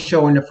 3-point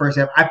show in the first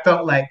half. I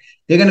felt like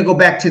they're going to go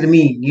back to the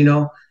mean,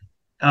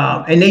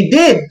 and they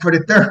did for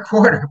the third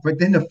quarter, but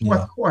then the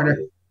fourth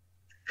quarter,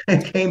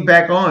 it came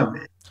back on,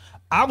 man.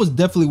 I was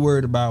definitely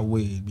worried about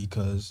Wade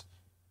because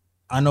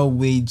I know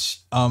Wade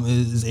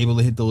is able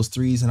to hit those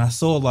threes, and I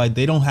saw like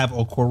they don't have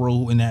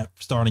Okoro in that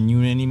starting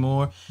unit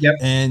anymore.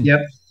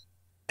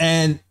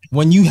 And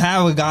when you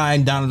have a guy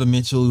in Donovan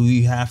Mitchell who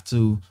you have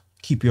to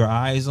keep your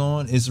eyes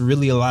on, it's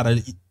really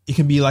it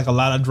can be like a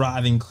lot of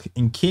driving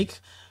and kick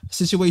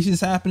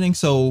situations happening.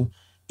 So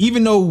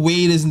even though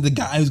Wade isn't the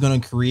guy who's going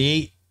to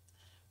create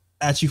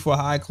at you for a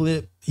high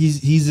clip,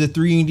 he's a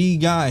 3-and-D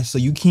guy, so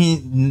you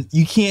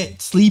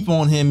can't sleep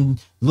on him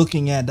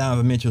looking at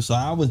Donovan Mitchell. So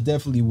I was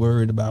definitely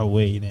worried about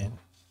Wade, and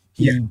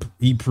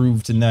he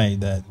proved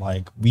tonight that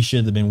like we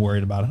should have been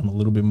worried about him a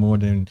little bit more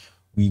than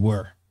we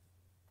were.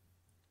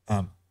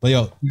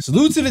 But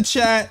salute to the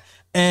chat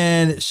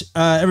and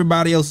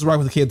everybody else is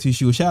rocking with the KOT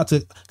shoe. Shout out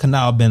to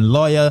Kanal Ben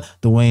Loya,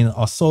 Dwayne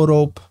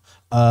Osodop,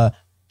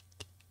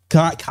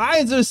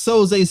 Kaiser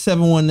Soze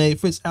 718,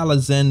 Fritz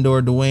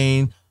Alexander,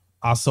 Dwayne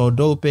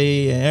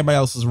Asodope, and everybody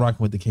else is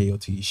rocking with the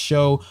KOT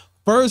show.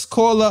 First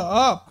caller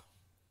up,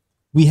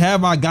 we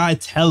have our guy.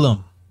 Tell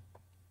him.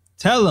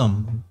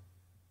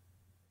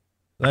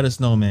 Let us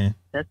know, man.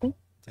 Testing.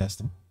 Yeah.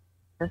 Testing.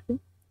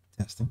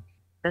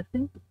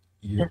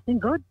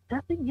 Good.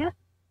 Testing. Yes.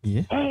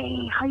 Yeah.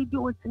 Hey, how you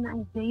doing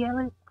tonight, J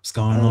Ellis? What's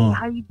going on?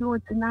 How you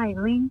doing tonight,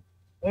 Lee?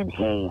 And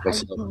hey, how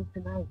you doing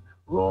tonight,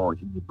 Raw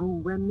Hebrew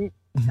Remnant?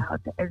 Shout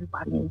out to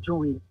everybody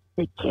enjoying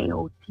the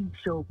KOT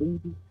show,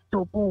 baby.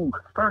 So boom,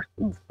 first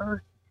things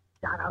first,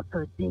 shout out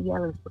to J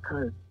Ellis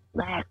because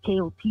last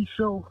KOT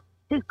show,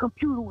 his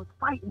computer was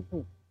fighting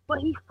him, but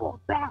he fought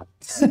back.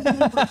 He was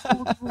able to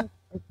pull through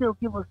and still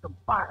give us some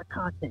fire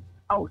content.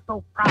 I was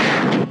so proud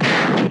of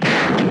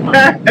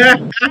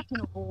him.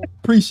 Second of all,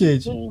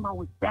 appreciate you. Game I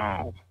was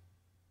bad.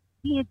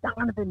 Seeing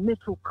Donovan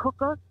Mitchell cook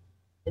us,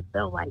 it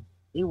felt like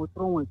they were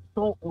throwing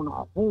salt on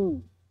our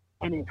wounds,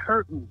 and it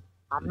hurt me.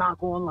 I'm not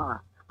gonna lie.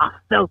 I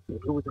felt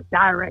it. It was a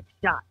direct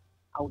shot.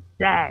 I was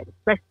sad,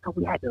 especially because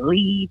we had to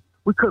leave.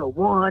 We could have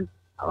won.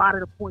 A lot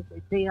of the points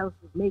that J Ellis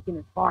was making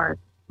as far as,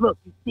 look,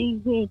 you see,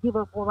 we ain't give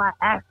up all our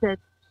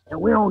assets, and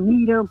we don't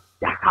need them.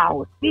 That's how I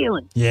was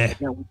feeling. Yeah. And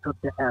then we took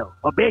the L,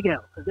 a big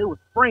L, because it was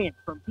France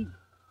from deep.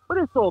 But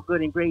it's all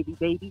good and gravy,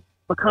 baby,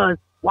 because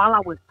while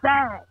I was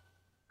sad,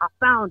 I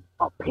found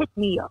a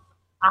pick-me-up.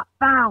 I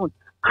found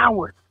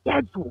our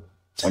schedule.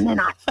 And then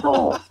I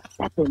saw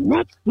that the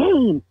next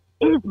game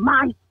is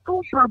my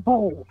Super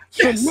Bowl.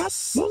 Yes. The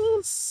next game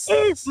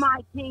is my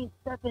Game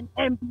 7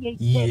 NBA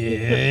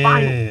Championship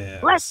Final.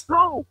 Let's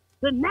go.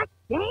 The next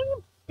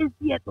game is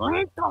the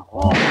Atlanta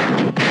Hawks.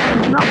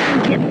 And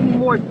nothing gets me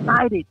more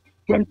excited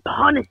than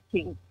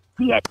punishing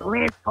the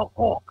Atlanta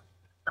Hawks.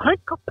 Clint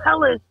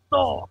Capella is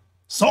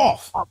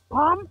soft. A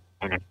bum.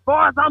 And as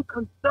far as I'm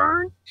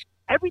concerned,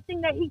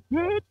 everything that he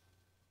did,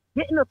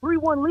 getting a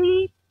 3-1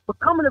 lead,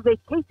 becoming a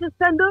vacation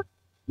sender,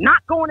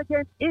 not going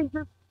against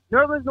injured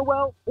Nerlens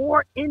Noel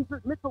or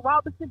injured Mitchell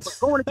Robinson, but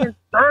going against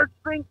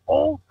third-string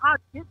old Todd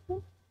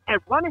Gibson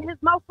and running his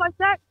mouth like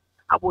that,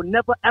 I will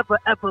never, ever,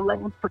 ever let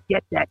him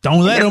forget that.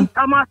 Don't let him. Every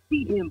time I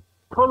see him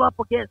pull up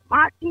against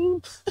my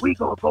team, we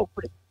going to go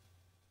for it.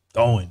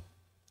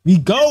 We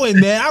going,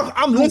 man.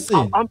 I'm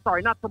listening. I'm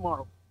sorry, not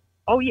tomorrow.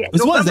 Oh, yeah.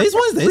 It's Wednesday. It's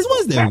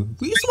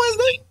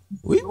Wednesday.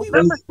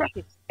 November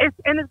 2nd.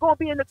 And it's going to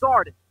be in the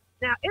Garden.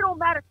 Now, it don't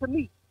matter to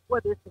me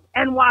whether it's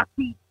in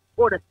NYC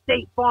or the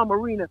State Farm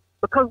Arena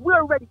because we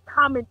already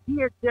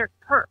commandeered their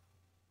turf.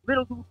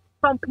 Little do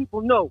some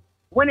people know,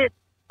 when it's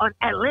an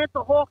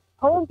Atlanta Hawks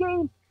home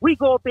game, we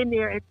go up in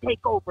there and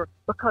take over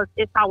because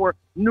it's our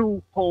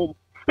new home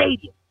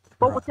stadium.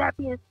 But with that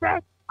being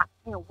said, I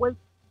can't wait to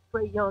see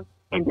Trae Young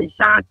and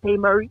DeJounte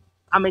Murray.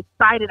 I'm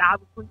excited,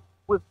 obviously,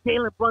 with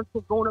Jalen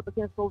Brunson going up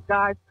against those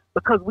guys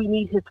because we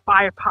need his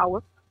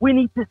firepower. We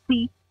need to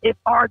see if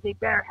RJ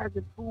Barrett has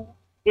improved,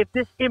 if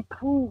this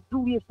improved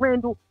Julius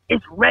Randle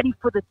is ready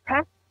for the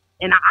test.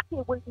 And I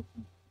can't wait to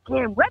see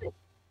Cam Reddish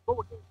go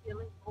against the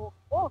Atlanta Hawks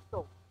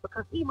also,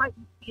 because he might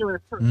be feeling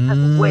a certain type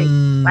of way.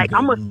 Like,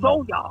 I'm going to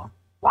show y'all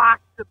why I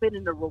should have been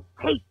in the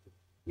rotation,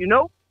 you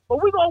know?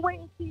 But we're going to wait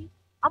and see.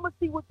 I'm going to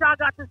see what y'all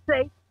got to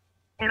say,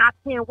 and I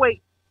can't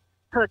wait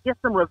to get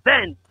some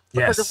revenge.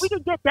 Because if we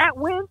can get that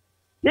win,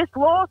 this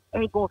loss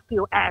ain't going to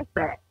feel as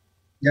bad.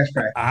 That's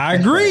right. I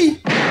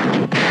agree.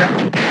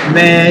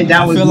 Man,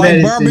 that was like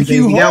medicine,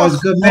 barbecue baby. That was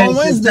Hawk good on medicine.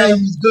 Wednesday. That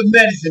was good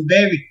medicine,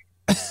 baby.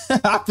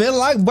 I feel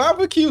like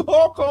barbecue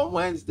Hawk on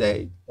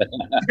Wednesday.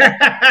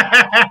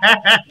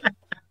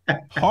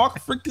 Hawk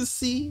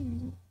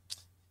fricassee.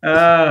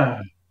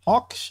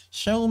 Hawk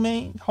show,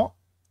 man. Hawk.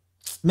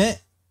 Man,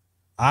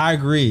 I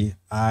agree.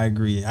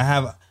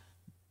 I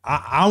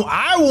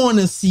want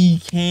to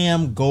see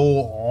Cam go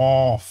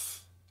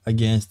off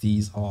against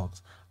these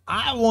Hawks.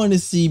 I want to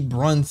see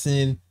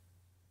Brunson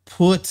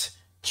put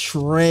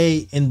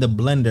Trey in the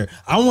blender.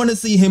 I want to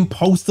see him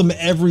post them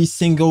every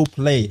single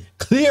play.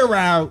 Clear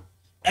out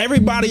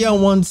everybody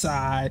on one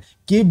side.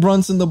 Give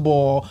Brunson the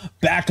ball.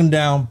 Back him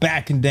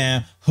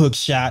down. Hook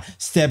shot.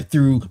 Step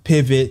through.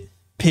 Pivot.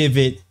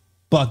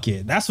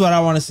 Bucket. That's what I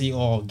want to see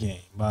all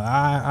game. But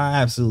I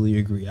absolutely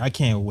agree. I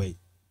can't wait.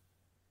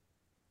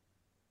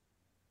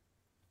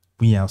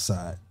 We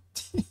outside.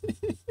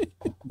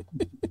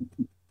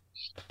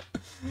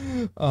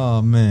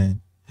 Oh man.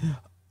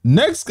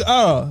 Next,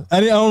 I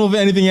don't know if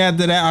anything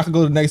after that. I can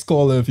go to the next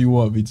caller if you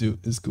want me to.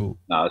 It's cool.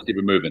 No, let's keep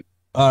it moving.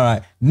 All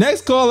right.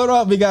 Next caller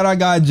up, we got our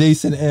guy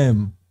Jason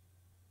M.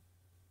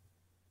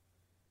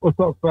 What's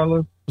up,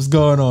 fellas? What's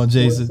going on,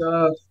 Jason? What's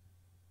up?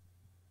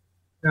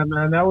 Yeah,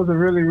 man, that was a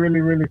really,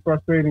 really, really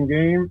frustrating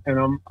game,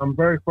 and I'm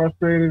very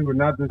frustrated with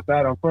not just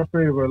that. I'm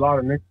frustrated with a lot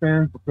of Knicks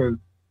fans because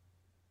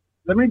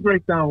let me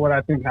break down what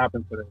I think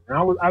happened today. And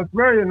I was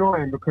very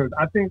annoying because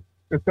I think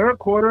the third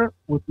quarter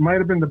might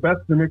have been the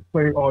best the Knicks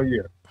played all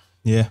year.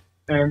 Yeah.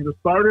 And the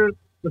starters,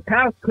 the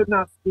Cavs could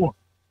not score.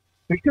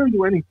 They couldn't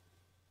do anything.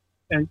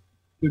 And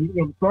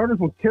the starters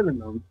were killing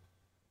them.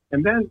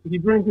 And then he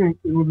brings in,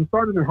 it was the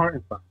starters in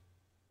Hartenstein.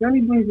 Then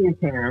he brings in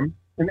Cam.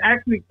 And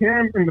actually,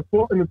 Cam in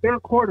the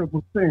third quarter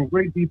was playing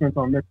great defense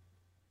on Knicks.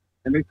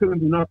 And they couldn't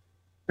do nothing.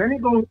 Then he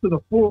goes to the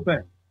full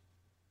bench.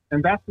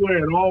 And that's where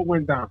it all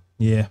went down.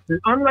 Yeah. And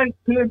unlike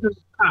Tibbs in the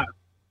past,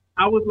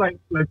 I was like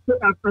I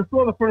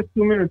saw the first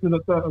 2 minutes of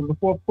the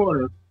fourth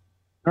quarter.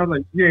 I was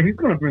like, yeah, he's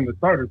going to bring the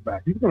starters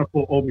back. He's going to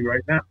pull Obi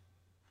right now.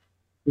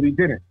 But he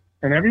didn't.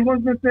 And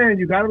everyone's been saying,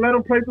 you got to let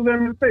them play through their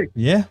mistakes.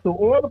 Yeah. So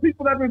all the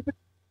people that have been saying,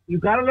 you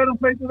got to let them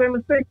play through their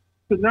mistakes,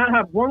 to not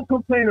have one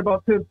complaint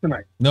about Tibbs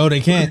tonight. No, they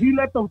can't. He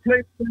let them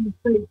play through their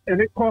mistakes,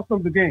 and it cost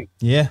them the game.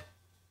 Yeah.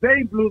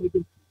 They blew the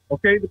game,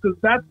 okay? Because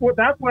that's what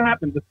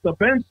happened. The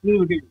bench blew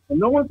the game. And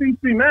no one seems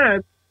to be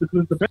mad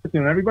because the bench,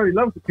 and everybody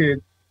loves the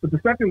kid. But the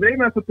second they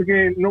mess up the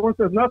game, no one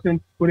says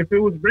nothing. But if it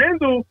was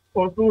Randall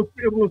or if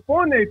it was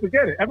Fournier,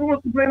 forget it.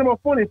 Everyone's complaining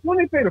about Fournier.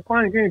 Fournier played a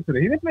fine game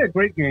today. He didn't play a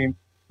great game.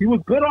 He was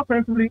good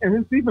offensively, and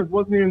his defense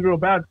wasn't even real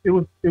bad. It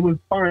was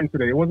fine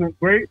today. It wasn't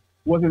great,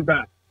 wasn't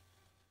bad.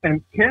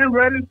 And Cam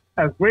Reddish,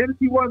 as great as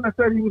he was, I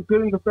said he was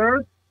good in the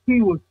third,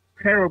 he was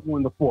terrible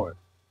in the fourth.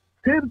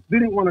 Tibbs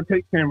didn't want to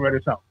take Cam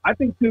Reddish out. I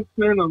think Tibbs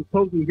planned on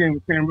closing the game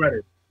with Cam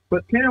Reddish.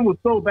 But Cam was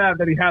so bad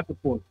that he had to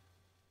force it.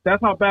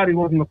 That's how bad he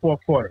was in the fourth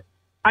quarter.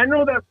 I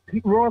know that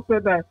Ross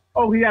said that,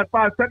 he had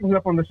 5 seconds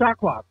left on the shot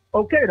clock.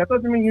 Okay, that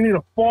doesn't mean you need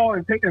to fall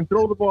and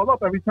throw the ball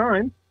up every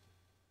time.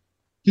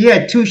 He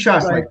had 2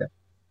 shots like that.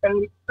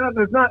 And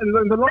it's not in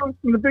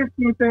the big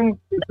scheme of things,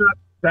 it's not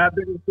that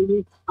big of a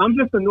thing. I'm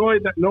just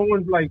annoyed that no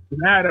one's like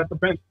mad at the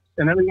bench,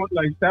 and everyone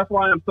like that's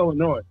why I'm so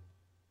annoyed.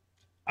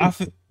 I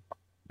think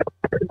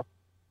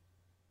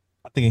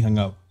he hung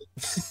up.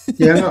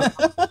 Yeah.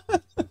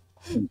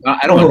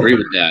 I don't agree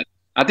with that.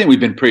 I think we've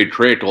been pretty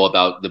critical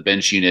about the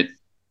bench unit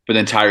for the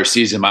entire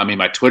season. I mean,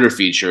 my Twitter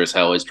feed sure as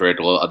hell is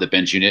critical of the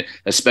bench unit,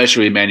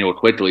 especially Emmanuel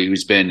Quickly,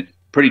 who's been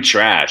pretty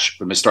trash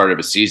from the start of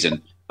the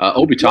season.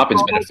 Obi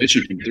Toppin's been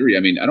efficient from 3. I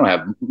mean, I don't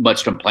have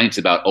much complaints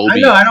about Obi. I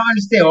know. I don't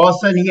understand. All of a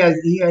sudden,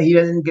 he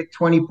doesn't get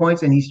 20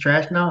 points and he's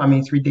trash now. I mean,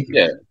 it's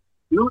ridiculous. Yeah.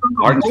 No.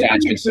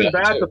 Obi's been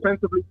bad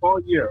defensively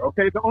all year.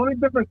 Okay, the only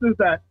difference is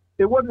that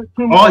it wasn't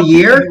too much. All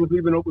year, he was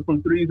leaving open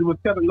from threes. It was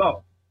Kevin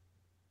Love.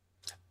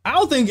 I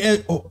don't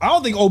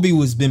think Obi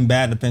was been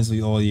bad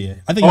defensively all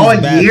year. I think all he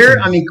was bad year.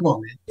 today. I mean, come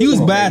on, man. He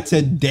was bad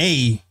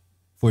today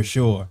for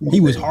sure. He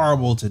was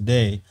horrible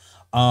today.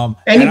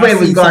 Anybody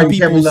was guarding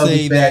people Kevin Love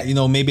say that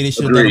maybe they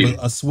should have done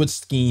a switch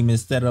scheme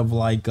instead of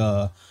like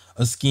a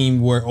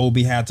scheme where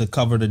Obi had to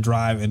cover the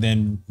drive and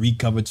then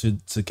recover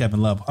to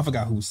Kevin Love. I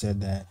forgot who said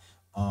that.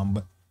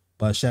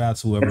 But shout out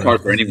to whoever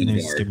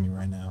is skipping me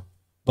right now.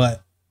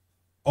 But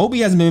Obi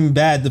hasn't been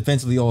bad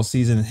defensively all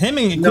season. Him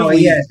and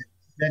Quickly,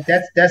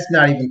 that's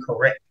not even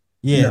correct.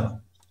 Yeah,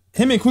 no.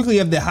 Him and Quickly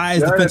have the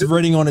highest defensive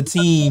rating on the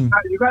team.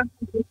 You got to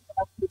look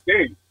at the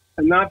game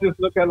and not just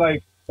look at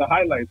like the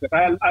highlights.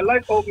 I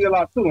like Obi a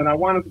lot too, and I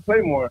want him to play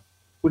more.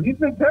 But he's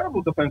been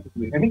terrible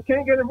defensively, and he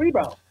can't get a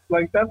rebound.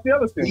 Like that's the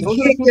other thing. Those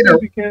are the 2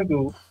 things he can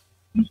do.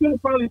 He should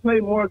have probably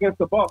played more against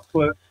the Bucks,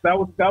 but that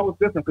was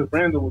different because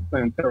Randall was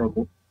playing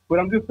terrible. But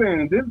I'm just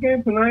saying, in this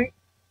game tonight,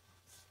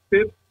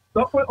 Tibbs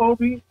stuck with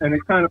Obi, and it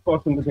kind of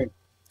cost him the game.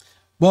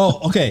 Well,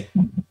 okay.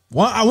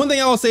 One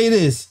thing I will say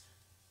is,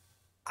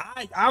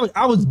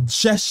 I was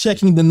just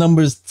checking the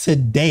numbers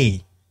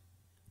today.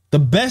 The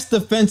best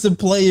defensive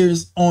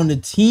players on the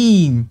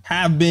team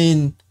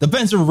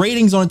defensive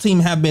ratings on the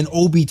team have been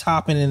Obi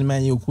Toppin and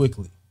Emmanuel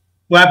Quickly.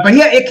 Well, but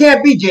yeah, it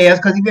can't be JS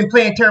because he's been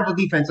playing terrible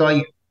defense all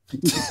year.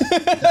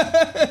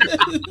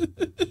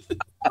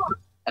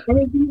 Are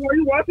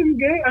you watching the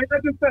game? I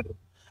just said it.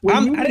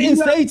 I didn't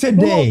say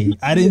today.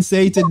 I didn't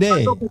say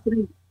today.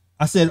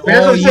 I said But that's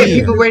all what I'm saying. year.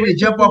 People ready to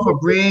jump off a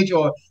bridge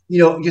or,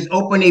 just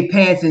open their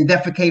pants and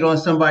defecate on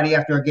somebody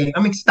after a game.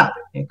 I mean, stop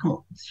it, man. Come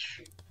on.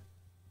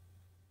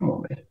 Come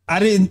on, man. I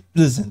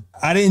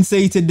didn't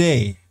say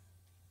today.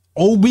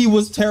 Obi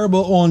was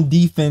terrible on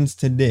defense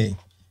today.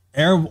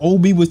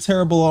 Obi was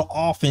terrible on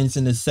offense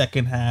in the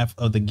second half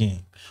of the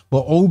game.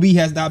 But Obi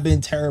has not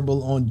been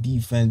terrible on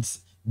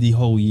defense the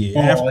whole year.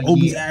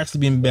 Obi's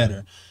actually been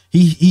better.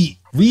 He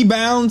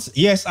rebounds.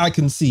 Yes, I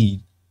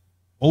concede.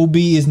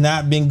 Obi has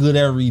not been good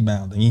at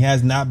rebounding. He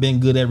has not been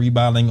good at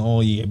rebounding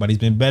all year, but he's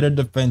been better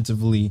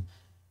defensively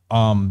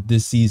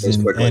this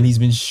season, and he's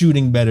been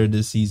shooting better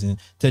this season.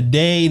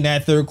 Today, in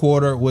that third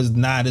quarter, was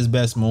not his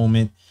best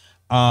moment.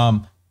 I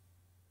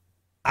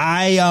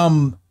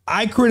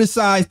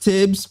criticized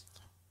Tibbs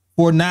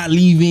for not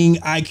leaving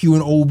IQ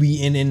and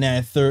Obi in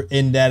that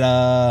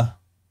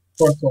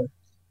Fourth quarter.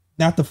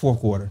 Not the fourth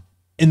quarter.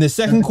 In the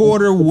second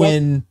quarter,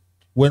 when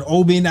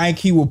Obi and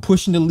IQ were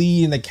pushing the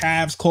lead and the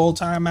Cavs called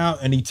timeout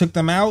and he took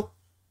them out,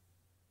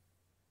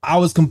 I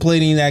was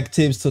complaining that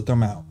Tibbs took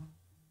them out.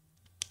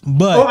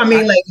 But if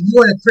you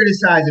want to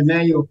criticize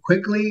Emmanuel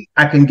Quickly,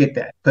 I can get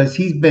that because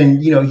he's been,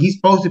 he's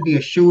supposed to be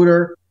a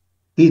shooter.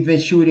 He's been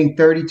shooting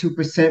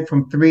 32%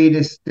 from three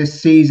this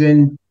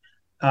season.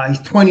 He's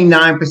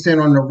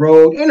 29% on the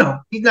road.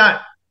 He's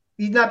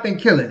not been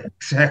killing it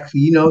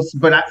exactly.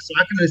 But I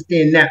can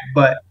understand that.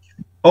 But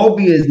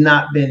Obi has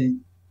not been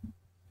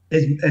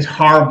as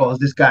horrible as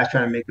this guy's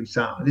trying to make him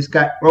sound.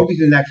 Obi's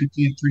been actually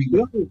playing pretty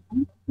well.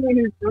 I'm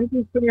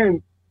just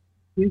saying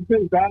he's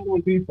been bad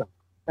on defense.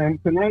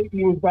 And tonight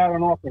he was bad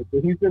on offense.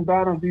 But he's been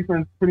bad on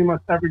defense pretty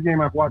much every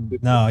game I've watched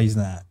it. No, he's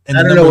not. And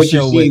I don't know what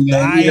you're seeing, man. The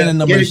eye and the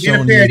numbers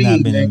showing he's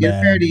not been Get a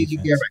bad. pair of these.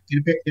 Get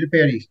a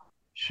pair of these.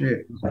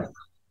 Shit.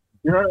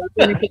 You heard?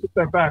 I think he took a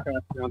step back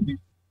actually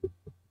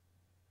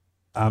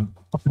on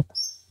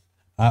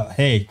defense.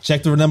 Hey,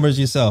 check the numbers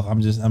yourself.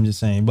 I'm just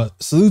saying.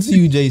 But salute to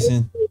you,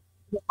 Jason.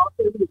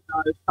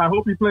 I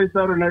hope he plays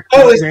better next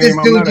game. It's this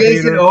dude,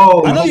 Jason.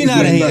 Oh, I know you're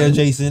not a hater,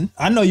 Jason.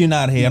 I know you're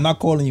not a hater. I'm not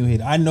calling you a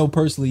hater. I know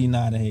personally you're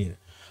not a hater.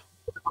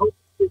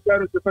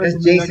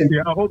 That's Jason.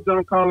 I hope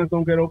John Collins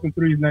don't get open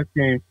threes next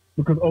game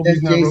because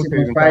Obi's not Jason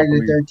rotating. From Friday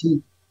the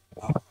 13th.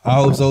 I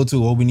hope so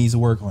too. Obi needs to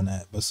work on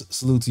that. But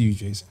salute to you,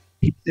 Jason.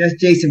 That's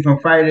Jason from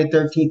Friday the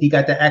 13th. He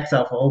got the X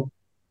out for Obi.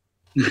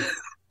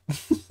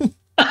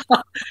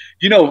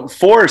 4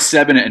 or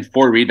 7 and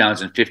 4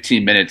 rebounds in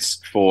 15 minutes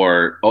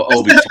for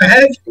Obi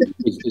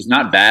is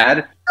not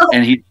bad.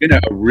 And he's been a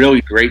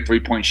really great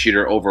 3-point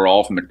shooter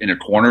overall from in the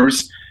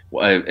corners,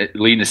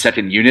 leading the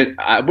second unit.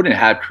 I wouldn't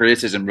have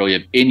criticism really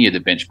of any of the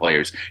bench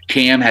players.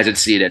 Cam has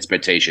exceeded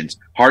expectations.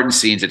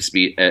 Hartenstein's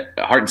exceeded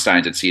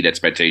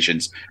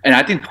expectations. And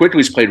I think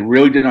Quickly's played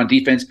really good on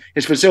defense.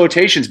 His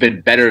facilitation's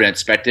been better than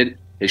expected.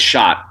 His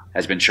shot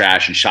has been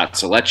trash, and shot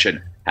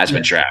selection has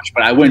been trash.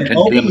 But I wouldn't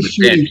condemn him. He's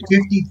shooting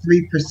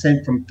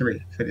 53% from three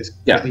for this.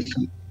 Yeah. For this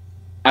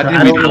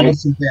I think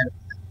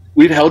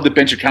we've held the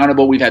bench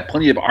accountable. We've had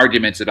plenty of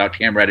arguments about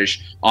Cam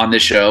Reddish on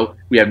this show.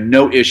 We have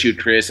no issue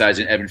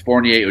criticizing Evan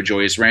Fournier or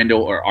Julius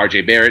Randle or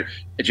RJ Barrett.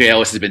 J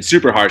Ellis has been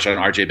super harsh on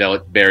RJ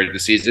Barrett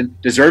this season,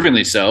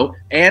 deservingly so.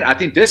 And I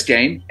think this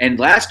game and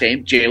last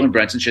game, Jalen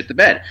Brunson shit the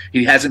bed.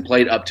 He hasn't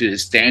played up to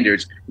his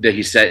standards that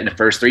he set in the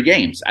first 3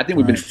 games. I think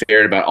we've been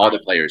fair about all the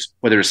players,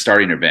 whether it's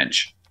starting or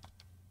bench.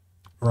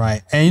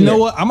 Right. And you know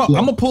what? I'm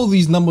gonna pull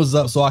these numbers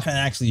up so I can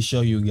actually show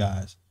you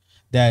guys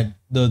that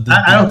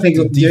I don't think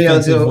the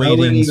defensive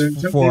ratings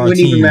for our wouldn't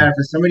team. even matter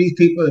for some of these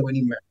people. It wouldn't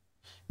even matter.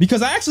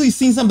 Because I actually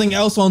seen something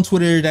else on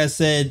Twitter that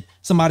said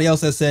somebody else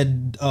that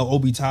said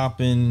Obi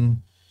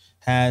Toppin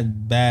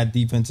had bad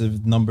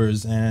defensive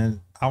numbers,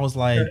 and I was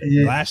like,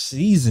 last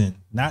season,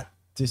 not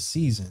this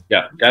season.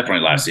 Yeah,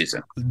 definitely last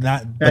season.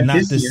 Not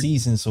this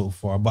season so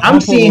far. But I'm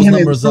seeing him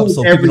numbers improve up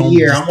so every people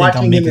year. don't I'm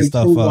watching him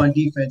improve up. on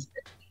defense.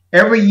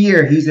 Every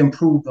year he's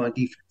improved on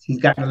defense. He's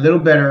gotten a little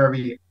better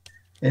every year,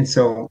 and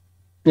so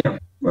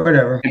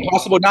whatever.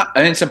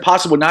 It's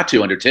impossible not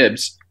to under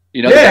Tibbs.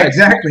 Yeah,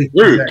 exactly.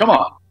 Come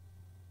on.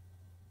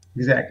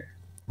 Exactly.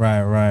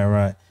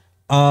 Right.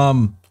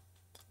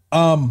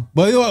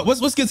 But you know what?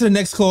 Let's get to the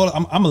next call.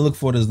 I'm gonna look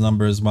for those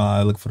numbers while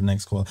I look for the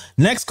next call.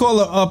 Next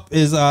caller up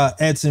is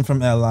Edson from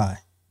LI.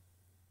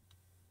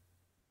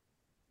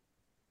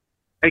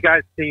 Hey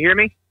guys, can you hear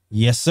me?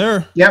 Yes,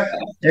 sir. Yep.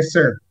 Yes,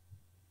 sir.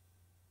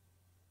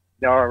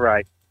 All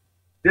right.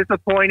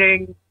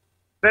 Disappointing,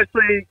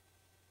 especially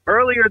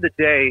earlier the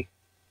day,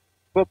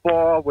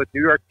 football with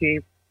New York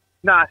team,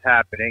 not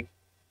happening.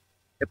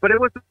 But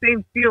it was the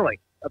same feeling.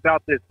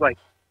 about this, like,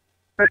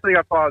 especially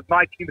up on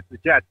my team as the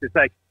Jets. It's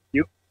like,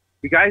 you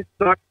guys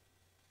suck.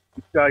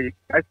 You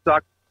guys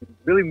suck. You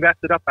really messed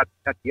it up at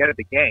the end of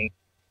the game.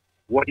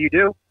 What do?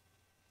 You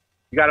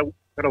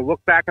gotta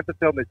look back at the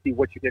film and see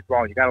what you did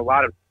wrong. You got a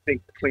lot of things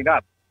to clean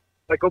up.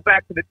 Like, go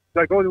back to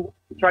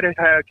try to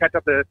catch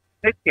up the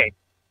Knicks game.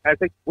 And I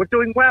think we're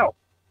doing well.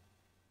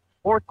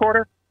 Fourth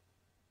quarter,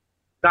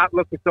 not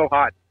looking so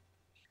hot.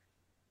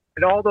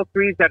 And all those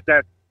threes that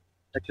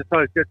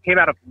just came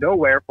out of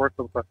nowhere from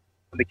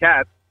the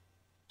Cavs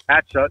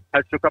has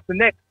shook up the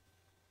Knicks.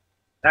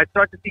 And I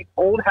start to see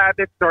old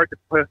habits start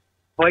to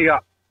play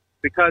up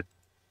because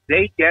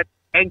they get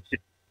anxious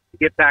to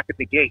get back at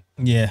the game.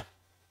 Yeah.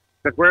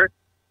 Because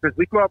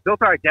we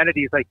built our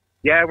identities like,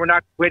 yeah, we're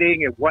not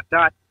quitting and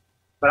whatnot.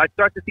 But I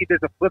start to see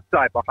there's a flip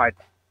side behind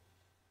it.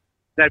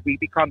 That we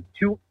become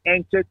too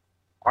anxious.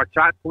 Our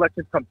shot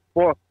selection comes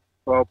poor.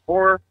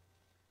 We're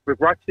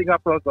rushing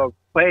up those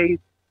plays.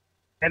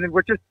 And then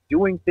we're just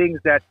doing things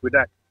that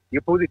the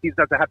opposing team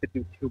doesn't have to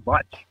do too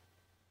much.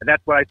 And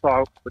that's what I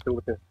saw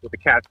with the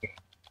Cavs game.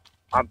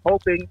 I'm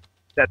hoping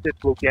that this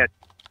will get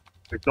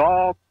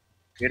resolved.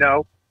 You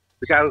know,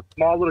 we got a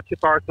small little chip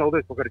on our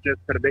shoulders. We're gonna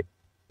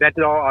vent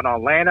it all on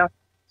Atlanta,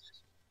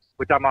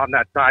 which I'm on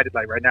that side.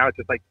 Like right now, it's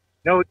just like,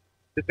 no,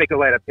 just make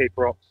Atlanta pay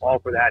for all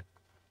for that.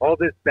 All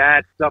this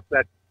bad stuff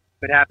that's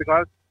been happening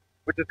on us,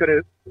 we're just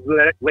gonna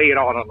lay it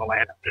all on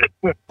Atlanta.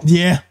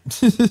 Yeah.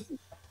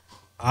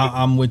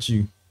 I'm with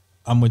you.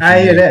 I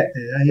hear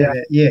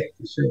that. Yeah,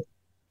 for sure.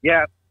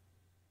 Yeah.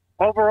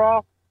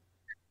 Overall,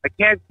 I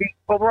can't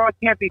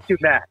be too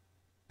mad.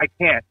 I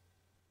can't.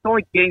 It's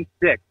only game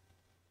 6.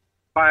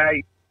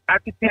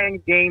 After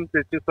 10 games,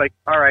 it's just like,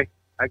 all right,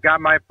 I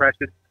got my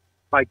impression.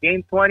 By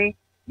game 20,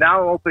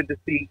 now I'm open to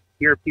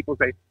hear people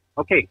say,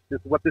 okay, this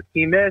is what this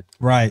team is.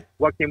 Right.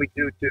 What can we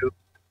do to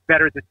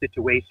better the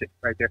situation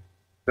right there?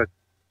 Because,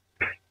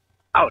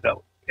 I don't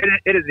know.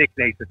 It is Knicks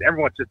Nation.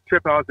 Everyone's just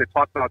tripping on. They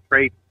talk about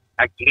trade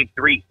at game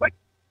 3. Like,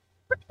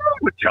 what's wrong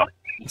with y'all?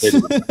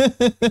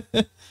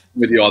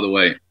 With you all the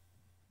way.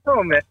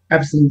 Oh, man.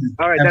 Absolutely.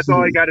 All right, that's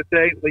all I got to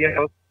say.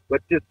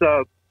 Let's just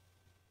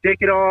take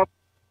it off.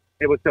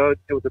 It was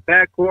a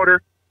bad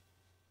quarter,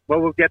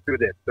 but we'll get through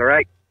this. All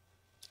right.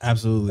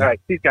 Absolutely. All right,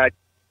 peace, guys.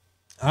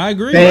 I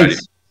agree.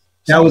 Thanks.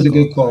 That was a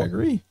good call. I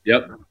agree.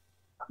 Yep.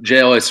 J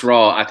Ellis,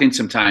 Raw. I think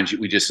sometimes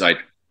we just like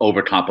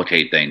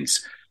overcomplicate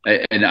things.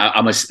 And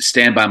I'm going to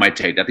stand by my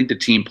take. I think the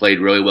team played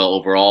really well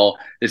overall.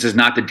 This is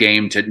not the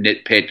game to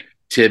nitpick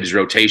Tibbs'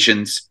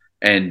 rotations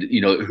and,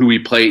 who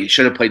we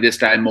should have played this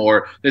guy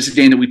more. This is a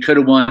game that we could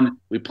have won.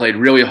 We played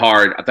really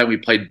hard. I thought we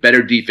played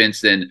better defense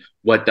than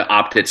what the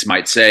optics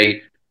might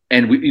say.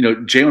 And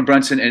Jalen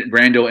Brunson and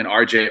Randall and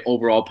RJ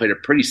overall played a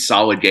pretty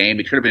solid game.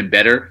 It could have been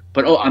better,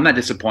 but I'm not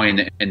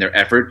disappointed in their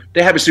effort.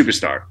 They have a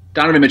superstar.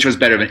 Donovan Mitchell is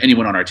better than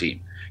anyone on our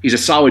team. He's a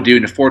solid dude.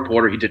 In the fourth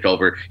quarter, he took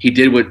over. He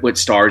did what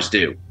stars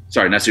do.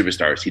 Sorry, not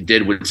superstars. He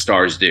did what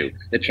stars do.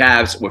 The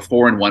Cavs were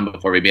 4-1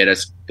 before they beat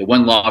us. The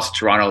one loss to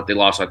Toronto, they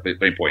lost like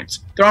 20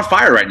 points. They're on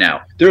fire right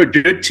now. They're a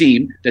good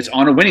team that's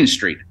on a winning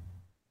streak.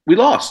 We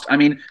lost. I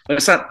mean,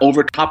 let's not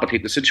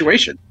overcomplicate the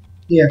situation.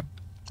 Yeah,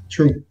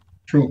 true.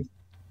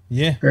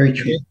 Yeah. Very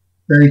true.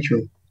 Very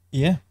true.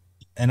 Yeah.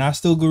 And I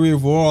still agree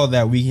with all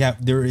that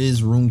there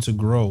is room to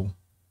grow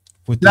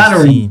with this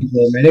Not a team. room to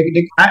grow, man.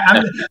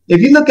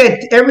 If you look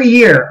at every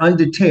year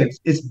under Tibbs,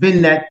 it's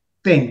been that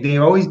thing. They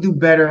always do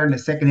better in the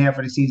second half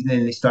of the season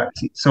than they start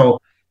the season.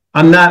 So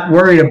I'm not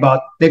worried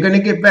about they're going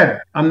to get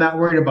better. I'm not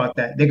worried about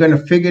that. They're going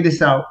to figure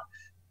this out.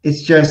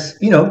 It's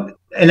just,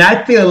 and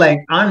I feel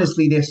like,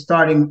 honestly, they're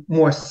starting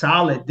more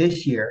solid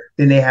this year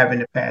than they have in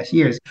the past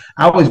years.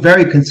 I was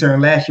very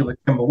concerned last year with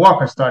Kemba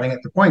Walker starting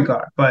at the point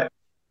guard, but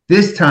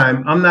this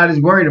time I'm not as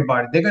worried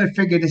about it. They're going to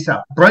figure this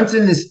out.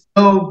 Brunson is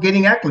still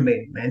getting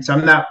acclimated, man. So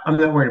I'm not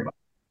worried about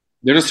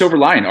it. There's a silver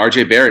line.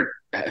 RJ Barrett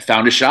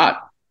found a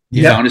shot.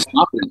 He found his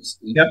confidence.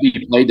 Yep.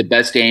 He played the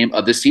best game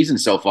of this season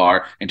so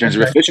far in terms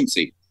of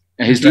efficiency.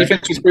 And his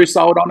defense was pretty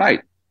solid all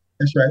night.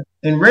 That's right.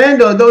 And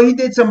Randall, though he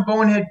did some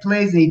bonehead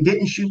plays and he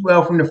didn't shoot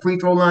well from the free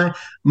throw line,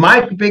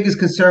 my biggest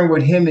concern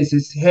with him is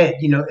his head.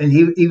 And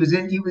he was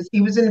in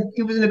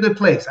a good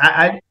place.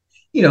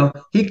 He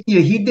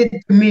did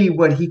to me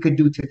what he could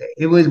do today.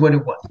 It was what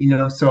it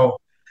was. So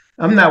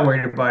I'm not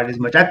worried about it as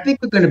much. I think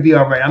we're going to be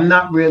all right. I'm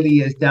not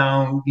really as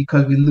down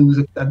because we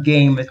lose a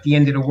game at the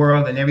end of the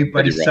world and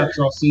everybody sucks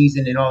all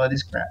season and all of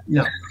this crap.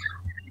 No.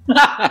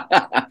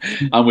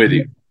 I'm with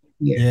you.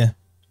 Yeah.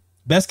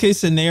 Best case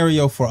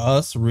scenario for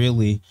us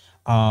really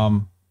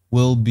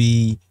will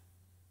be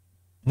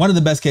one of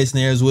the best case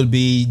scenarios would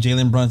be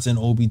Jalen Brunson,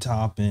 Obi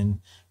Toppin,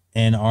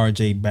 and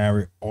RJ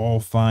Barrett all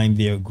find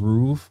their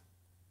groove.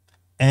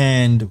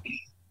 And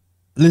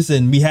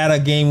listen, we had a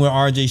game where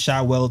RJ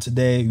shot well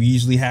today. We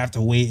usually have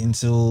to wait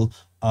until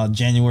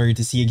January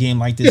to see a game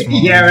like this.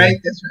 Yeah, right.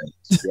 That's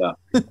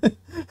right.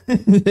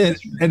 Yeah.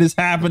 And it's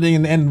happening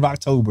in the end of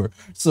October.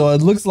 So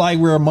it looks like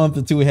we're a month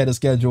or two ahead of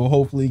schedule.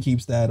 Hopefully he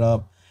keeps that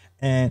up.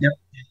 And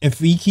if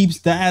he keeps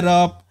that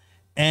up,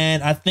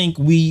 and I think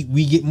we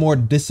get more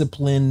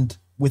disciplined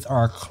with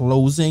our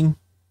closing,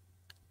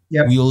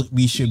 Yep.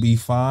 we should be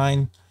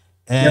fine.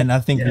 And I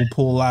think we'll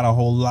pull out a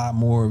whole lot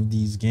more of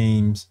these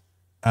games.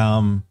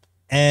 And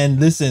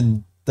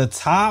listen,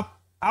 I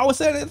would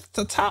say that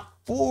the top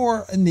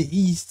 4 in the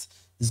East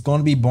is going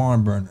to be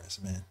barn burners,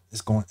 man.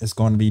 It's going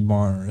to be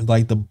barn burners.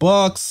 Like the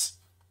Bucks,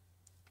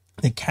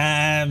 the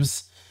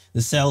Cavs, the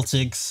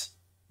Celtics,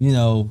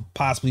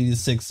 possibly the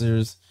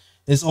Sixers.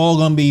 It's all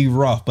going to be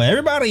rough. But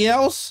everybody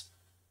else,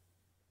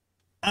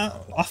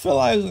 I feel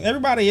like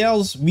everybody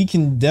else we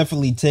can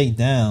definitely take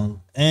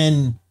down.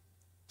 And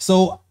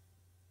so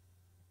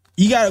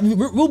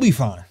we'll be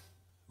fine.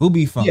 We'll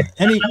be fine.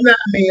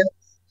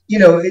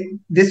 Yeah,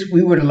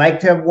 we would like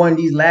to have won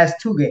these last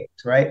 2 games,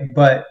 right?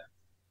 But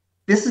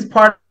this is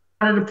part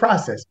of the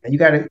process, man. You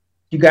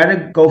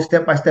gotta go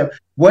step by step.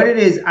 What it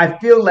is, I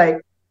feel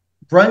like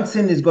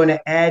Brunson is going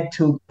to add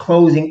to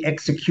closing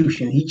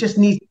execution. He just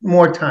needs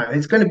more time.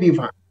 It's going to be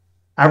fine.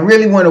 I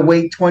really want to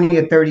wait 20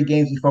 or 30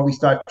 games before we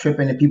start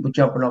tripping and people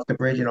jumping off the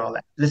bridge and all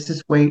that. Let's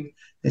just wait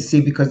and see,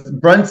 because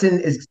Brunson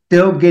is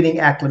still getting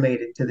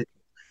acclimated to the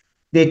team.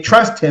 They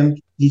trust him.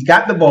 He's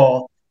got the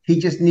ball. He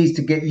just needs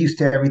to get used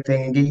to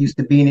everything and get used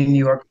to being in New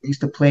York,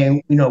 used to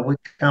playing, with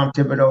Count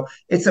Thibodeau.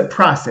 It's a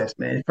process,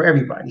 man, for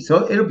everybody.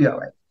 So it'll be all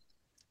right.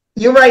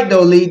 You're right,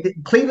 though, Lee.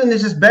 Cleveland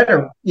is just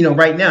better,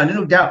 right now.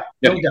 No doubt.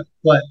 Yep. No doubt.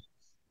 But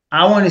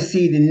I want to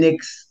see the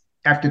Knicks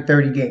after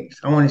 30 games.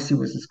 I want to see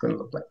what this is going to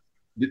look like.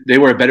 They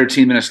were a better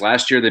team than us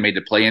last year. They made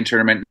the play-in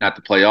tournament, not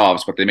the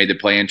playoffs, but they made the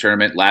play-in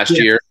tournament last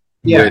year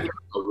with a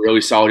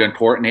really solid young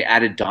court, and they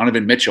added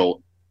Donovan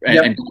Mitchell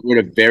and got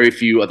rid of very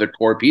few other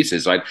core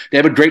pieces. Like, they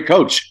have a great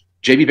coach.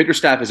 JB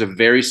Bickerstaff is a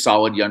very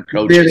solid young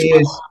coach. He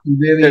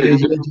really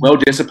is. Well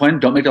disciplined.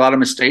 Don't make a lot of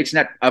mistakes.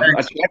 And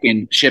a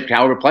championship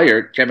caliber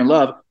player, Kevin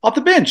Love, off the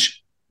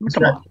bench.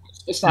 Come on.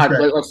 Let's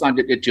not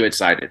get too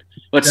excited.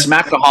 Let's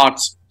smack the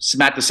Hawks,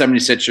 smack the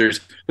 76ers.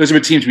 Those are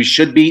the teams we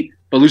should beat,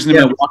 but losing to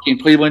Milwaukee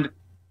and Cleveland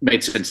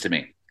made sense to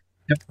me.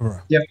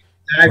 Yep.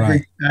 I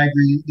agree.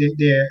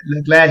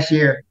 Like last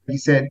year, he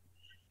said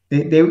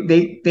they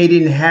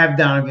didn't have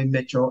Donovan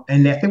Mitchell,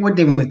 and I think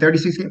they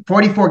won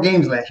 44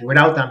 games last year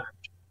without Donovan.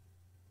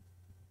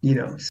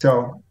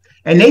 So,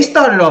 and they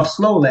started off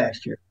slow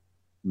last year.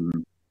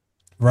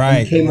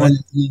 Right. Came on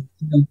the team.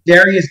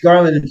 Darius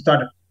Garland and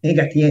started. They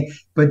got the end,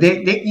 but they're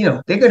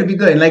going to be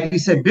good. And like you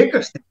said,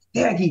 Bickerstaff,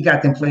 he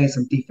got them playing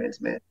some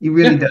defense, man. He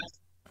really does.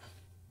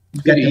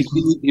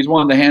 He's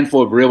one of the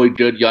handful of really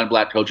good young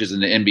black coaches in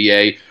the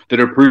NBA that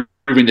are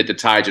proving that the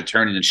tides are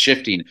turning and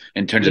shifting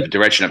in terms of the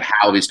direction of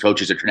how these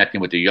coaches are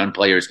connecting with their young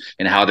players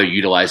and how they're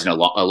utilizing a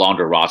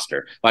longer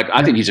roster. Like,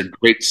 I think he's a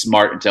great,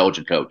 smart,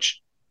 intelligent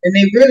coach. And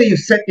they really have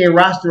set their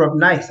roster up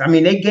nice. I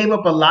mean, they gave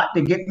up a lot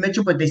to get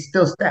Mitchell, but they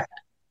still stacked.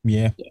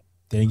 Yeah.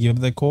 They give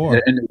up the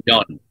core. And they're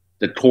young.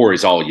 The core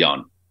is all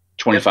young,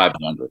 25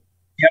 and under.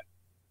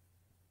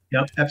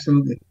 Yep,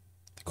 absolutely.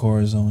 The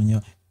core is all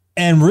young.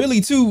 And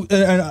really, too,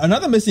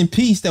 another missing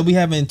piece that we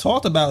haven't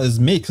talked about is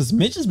Mitch, because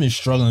Mitch has been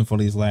struggling for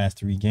these last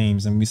 3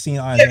 games. And we've seen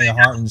Isaiah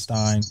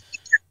Hartenstein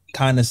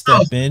kind of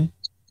step in.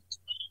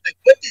 Like,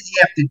 what does he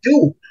have to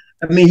do?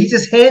 I mean, he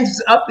just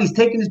hands up. He's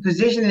taking his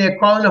position, and they're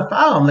calling a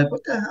foul. I'm like,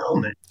 what the hell,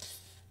 man?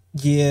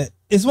 Yeah,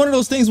 it's one of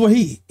those things where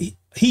he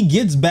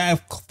gets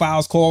bad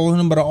fouls called on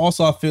him, but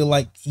also I feel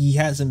like he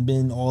hasn't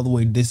been all the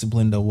way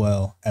disciplined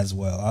as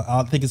well.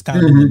 I think it's kind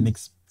of been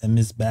a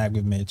mixed bag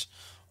with Mitch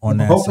on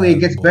that. Hopefully, it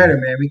gets better,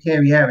 man. We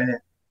can't be having that.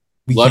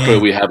 Luckily,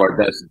 we have our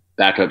best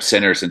backup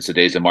center since the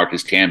days of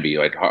Marcus Camby.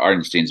 Like,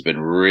 Hartenstein's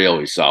been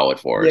really solid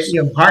for us.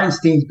 Yeah,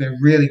 Hartenstein's been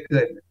really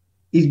good.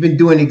 He's been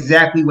doing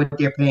exactly what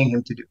they're paying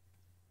him to do.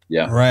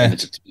 Yeah, right. And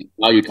it's a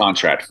value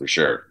contract for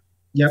sure.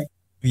 Yep.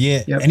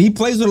 Yeah, and he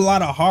plays with a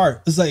lot of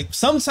heart. It's like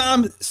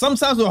sometimes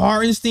with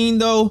Hartenstein,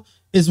 though,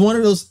 it's one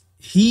of those,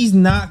 he's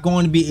not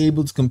going to be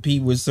able to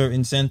compete with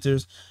certain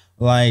centers,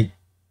 like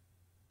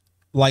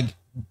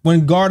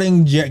when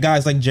guarding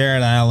guys like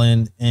Jared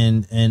Allen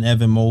and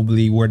Evan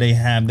Mobley, where they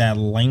have that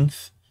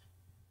length.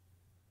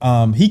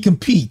 He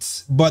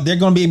competes, but they're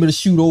going to be able to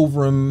shoot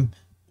over him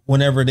when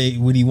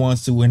he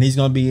wants to, and he's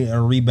going to be a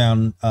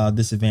rebound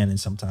disadvantage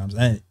sometimes.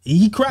 And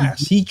he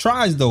crashes. He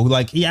tries, though.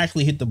 Like, he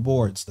actually hit the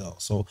boards, though.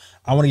 So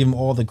I want to give him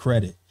all the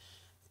credit.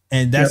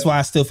 And that's why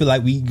I still feel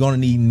like we're going to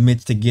need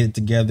Mitch to get it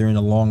together in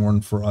the long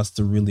run for us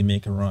to really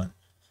make a run.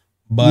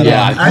 But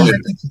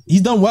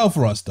he's done well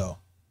for us, though.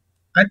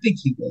 I think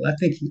he will. I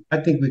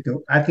think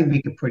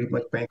we can pretty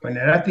much bank on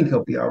that. I think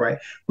he'll be all right.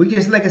 We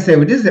just, like I said,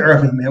 this is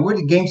early, man. We're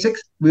in game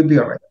 6. We'll be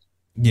all right.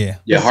 Yeah.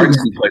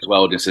 Hartenstein plays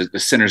well. Just the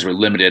centers were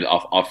limited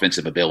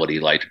offensive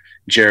ability. Like,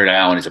 Jared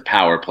Allen is a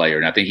power player,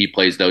 and I think he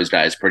plays those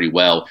guys pretty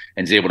well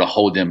and is able to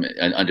hold them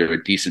under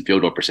a decent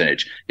field goal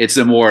percentage. It's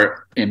the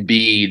more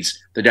Embiids,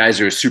 the guys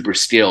that are super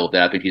skilled,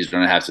 that I think he's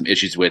going to have some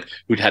issues with,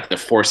 who'd have to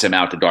force him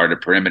out to guard the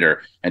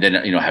perimeter and then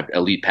have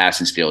elite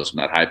passing skills from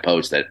that high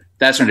post.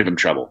 That's going to give him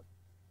trouble.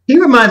 He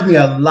reminds me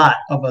a lot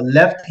of a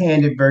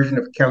left-handed version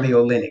of Kelly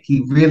Olynyk.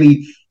 He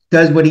really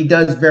does what he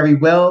does very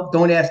well.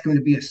 Don't ask him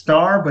to be a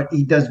star, but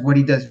he does what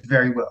he does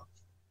very well.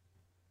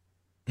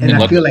 And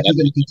I feel like he's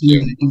going to continue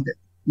to do that.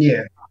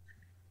 Yeah.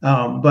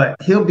 But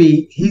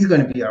he's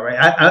going to be all right.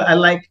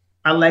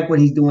 I like what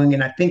he's doing,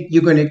 and I think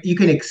you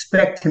can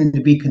expect him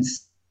to be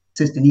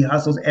consistent. He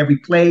hustles every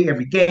play,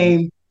 every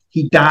game.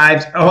 He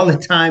dives all the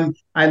time.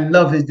 I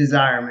love his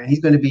desire, man.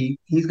 He's going to be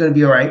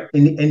all right,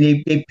 and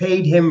they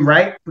paid him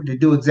right to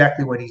do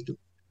exactly what he's doing.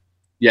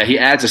 Yeah, he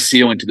adds a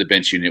ceiling to the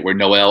bench unit where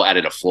Noel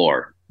added a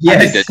floor.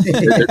 Yes,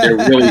 they're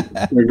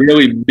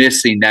really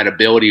missing that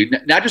ability.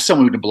 Not just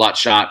someone who can block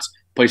shots,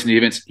 place in the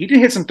defense. He can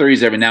hit some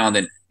threes every now and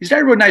then. He's got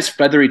a real nice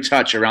feathery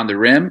touch around the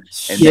rim.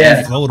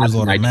 And floaters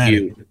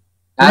automatic.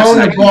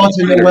 Throwing the ball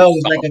to Noel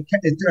is like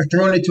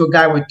throwing it to a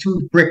guy with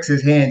 2 bricks in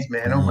his hands,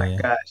 man. Oh my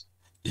gosh.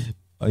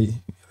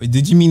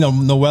 Did you mean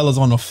Noel is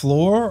on the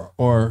floor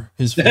or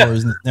his floor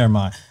is? Never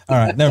mind. All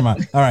right. All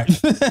right.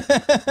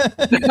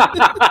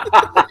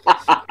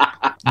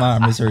 Nah,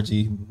 Miss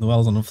Hergy.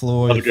 Noel's on the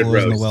floor. The floor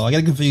is Noel. I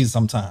get confused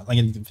sometimes.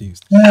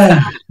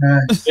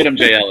 Hit him,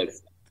 J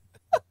Ellis.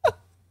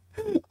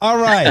 All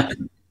right.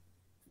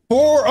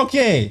 For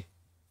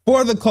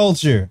the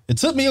culture. It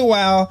took me a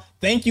while.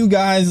 Thank you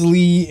guys,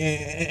 Lee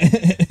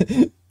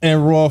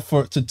and Raw,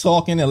 to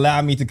talking and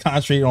allow me to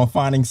concentrate on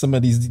finding some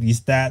of these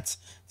stats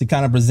to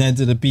kind of present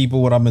to the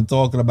people what I've been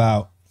talking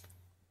about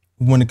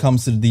when it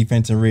comes to the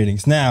defensive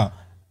ratings. Now,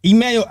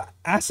 Emmanuel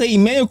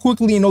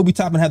quickly and Obi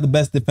Toppin have the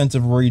best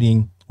defensive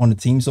rating on the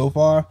team so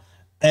far.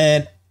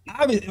 And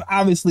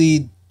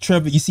obviously,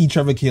 you see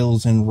Trevor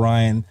Kills and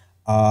Ryan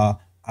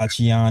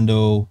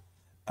Achiando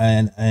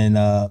and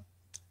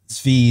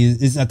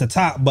Svi is at the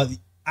top, but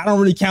I don't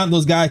really count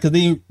those guys because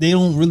they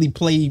don't really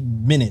play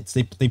minutes.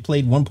 They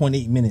played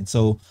 1.8 minutes,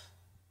 so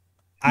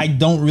I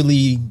don't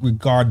really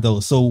regard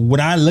those. So when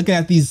I look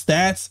at these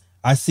stats,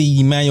 I see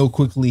Emmanuel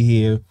quickly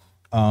here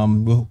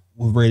with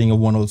rating of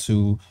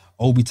 102,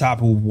 Obi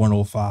Toppin with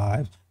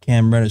 105,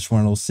 Cam Reddish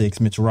 106,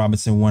 Mitchell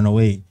Robinson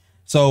 108.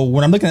 So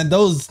when I'm looking at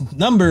those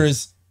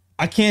numbers,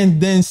 I can't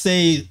then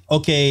say,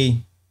 okay,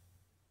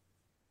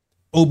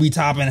 Obi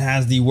Toppin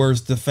has the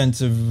worst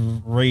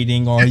defensive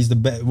rating or he's the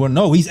best. Well,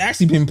 no, he's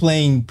actually been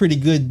playing pretty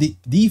good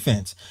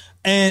defense.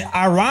 And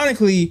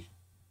ironically,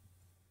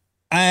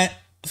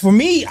 for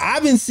me,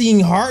 I've been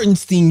seeing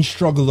Hartenstein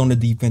struggle on the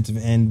defensive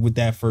end with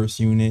that first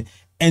unit.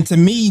 And to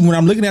me, when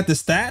I'm looking at the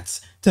stats,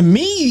 to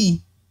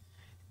me,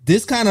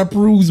 this kind of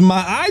proves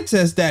my eye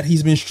test that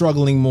he's been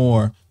struggling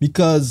more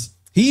because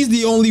he's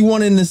the only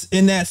one in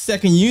that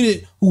second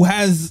unit who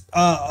has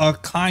a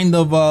kind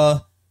of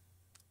a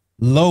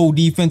low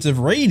defensive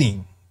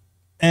rating.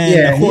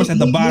 And of course, at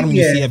the bottom,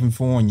 you see Evan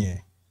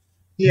Fournier.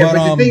 Yeah,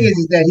 but the thing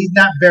is that he's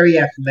not very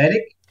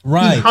athletic.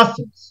 Right. He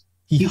hustles.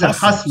 He's a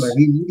hustler.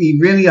 He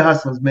really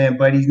hustles, man.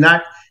 But he's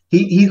not.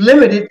 He's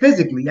limited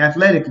physically,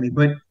 athletically,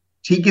 but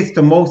he gets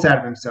the most out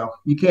of himself.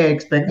 You can't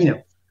expect.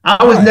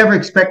 I was never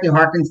expecting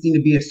Hartenstein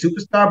to be a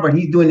superstar, but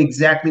he's doing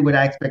exactly what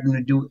I expect him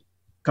to do,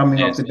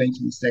 coming off the bench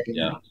in the second.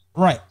 Yeah.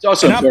 Right. It's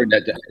also important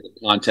that the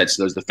context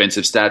of those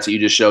defensive stats that you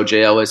just showed,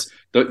 J Ellis,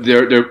 those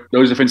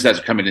defensive stats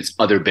are coming against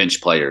other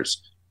bench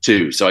players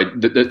too. So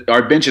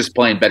our bench is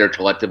playing better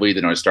collectively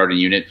than our starting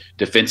unit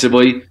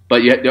defensively,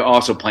 but yet they're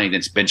also playing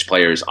against bench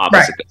players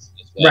opposite.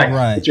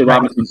 Right. Mitchell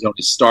Robinson's the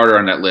only starter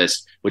on that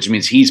list, which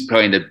means he's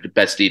playing the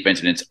best defense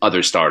against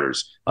other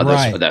starters.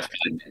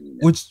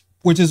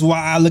 Which is why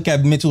I look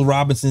at Mitchell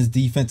Robinson's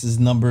defense's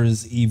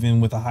numbers,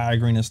 even with a higher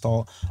grain of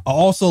salt. I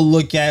also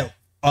look at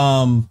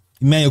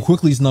Emmanuel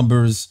Quickly's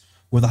numbers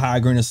with a higher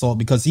grain of salt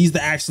because he's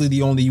actually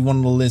the only one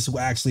on the list who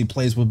actually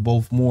plays with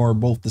both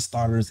the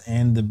starters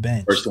and the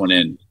bench. First one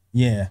in.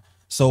 Yeah.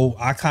 So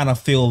I kind of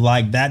feel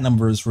like that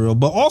number is real.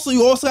 But also,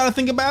 you also got to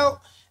think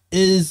about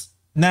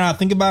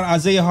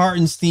Isaiah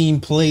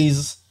Hartenstein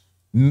plays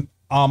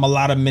a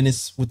lot of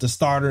minutes with the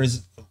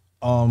starters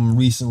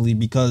recently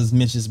because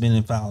Mitch has been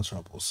in foul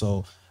trouble.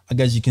 So I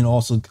guess you can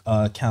also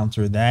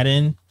counter that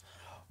in.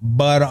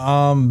 But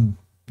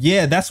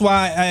yeah, that's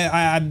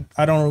why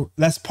I don't.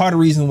 That's part of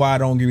the reason why I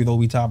don't agree with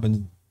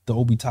the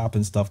Obi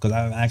Toppin stuff because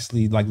I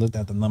actually looked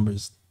at the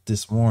numbers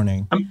this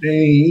morning.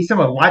 He's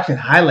talking about watching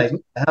highlights.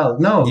 What the hell?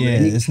 No, yeah,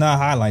 man. it's not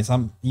highlights.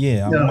 I'm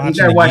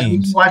watching the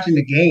games. He's watching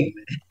the game.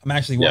 I'm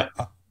actually a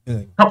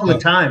couple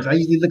of times. I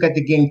usually look at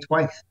the game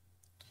twice.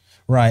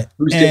 Right,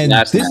 and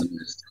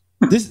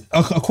this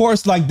of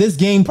course, this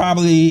game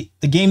probably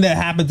the game that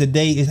happened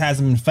today, it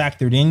hasn't been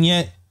factored in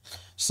yet.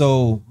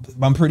 So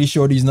I'm pretty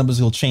sure these numbers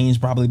will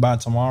change probably by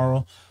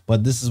tomorrow.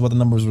 But this is what the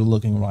numbers were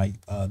looking like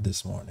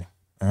this morning.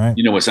 All right.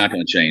 You know what's not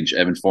going to change?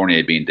 Evan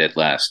Fournier being dead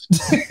last.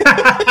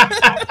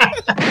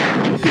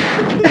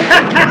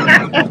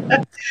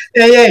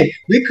 Hey,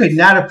 we could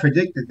not have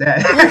predicted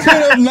that. We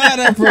could have not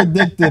have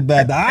predicted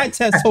that. The eye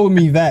test told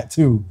me that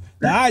too.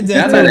 The eye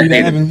test told me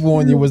that Evan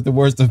Fournier was the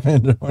worst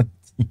defender on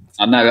the team.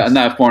 I'm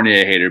not a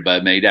Fournier hater,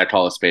 but man, you got to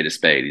call a spade a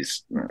spade.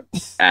 He's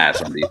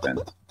ass on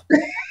defense.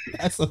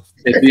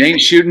 If he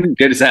ain't shooting,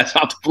 get his ass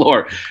off the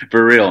floor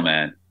for real,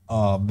 man.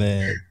 Oh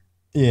man,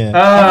 yeah.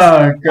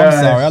 Oh god,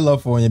 I'm sorry. I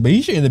love Fournier, but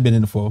he shouldn't have been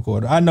in the fourth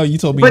quarter. I know you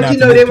told me, but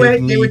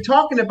they were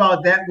talking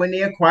about that when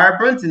they acquired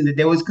Brunson. That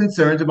there was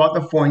concerns about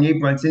the Fournier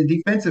Brunson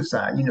defensive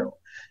side,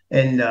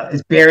 and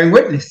it's bearing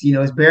witness.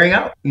 It's bearing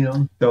out.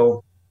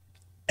 So.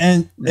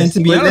 And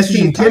to be honest,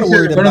 I'm kind of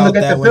worried about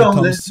that when it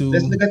comes to.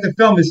 Let's look at the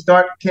film and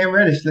start Cam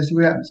Reddish. Let's see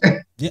what happens.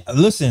 Yeah,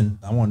 listen,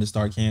 I wanted to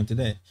start Cam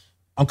today.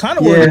 I'm kind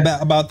of worried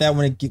about that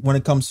when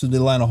it comes to the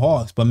Atlanta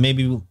Hawks, but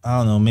maybe I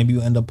don't know. Maybe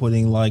we'll end up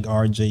putting like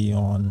RJ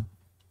on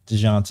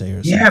DeJounte or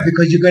something. Yeah,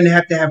 because you're going to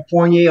have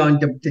Fournier on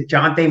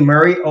DeJounte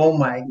Murray. Oh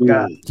my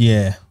God.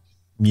 Yeah.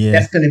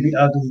 That's going to be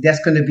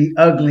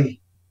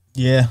ugly.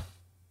 Yeah.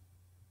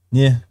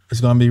 It's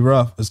going to be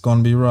rough.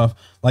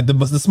 Like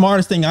the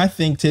smartest thing I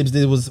think Tibbs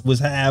did was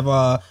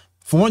have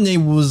Fournier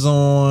was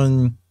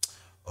on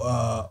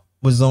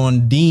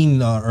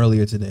Dean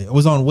earlier today. It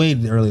was on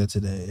Wade earlier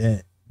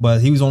today.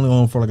 But he was only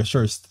on for like a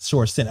short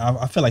stint.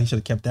 I feel like he should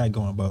have kept that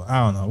going, but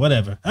I don't know.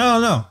 Whatever. I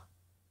don't know.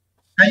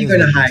 How are you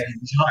going to hide him?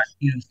 It's hard.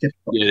 It's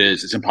difficult. It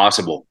is. It's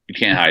impossible. You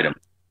can't hide him.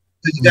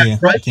 Because you got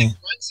Brunson.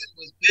 Brunson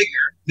was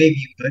bigger. Maybe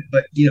you could,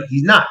 but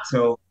he's not.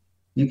 So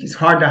it's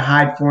hard to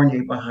hide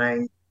Fournier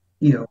behind,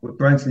 with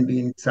Brunson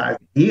being the size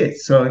he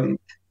is. So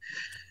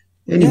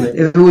anyway,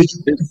 if it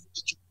was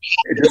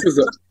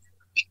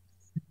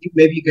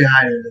maybe you could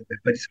hide it a little bit,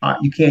 but it's hard.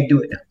 You can't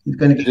do it now. He's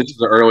going to get. This is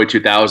the early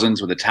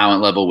 2000s where the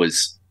talent level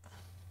was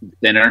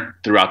thinner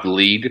throughout the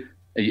league,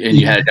 and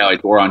you had a guy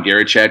like Goran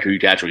Garicek who you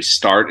could actually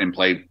start and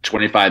play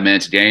 25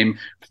 minutes a game.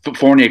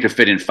 Fournier could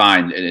fit in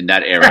fine in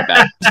that era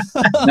back.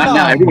 Not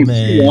now.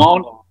 Everything's too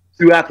long,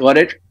 too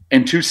athletic,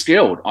 and too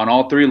skilled on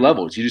all three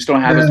levels. You just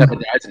don't have those type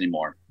of guys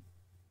anymore.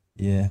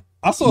 Yeah,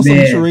 I saw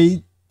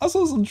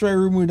some trade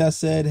rumor that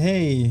said,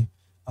 "Hey,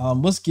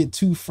 let's get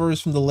 2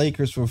 firsts from the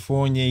Lakers for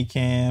Fournier,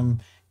 Cam,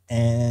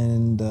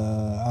 and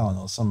I don't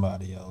know,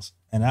 somebody else."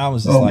 And I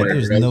was just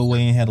 "There's no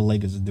way in hell the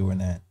Lakers are doing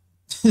that."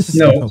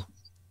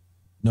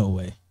 No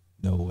way.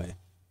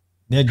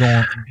 They're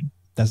going.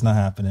 That's not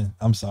happening.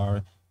 I'm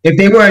sorry. If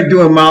they weren't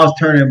doing Miles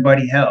Turner and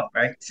Buddy Hield,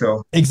 right?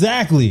 So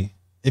exactly.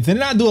 If they're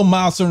not doing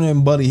Miles Turner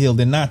and Buddy Hield,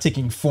 they're not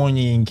taking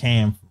Fournier and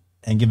Cam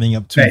and giving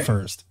up 2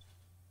 firsts.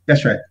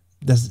 That's right.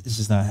 It's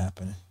just not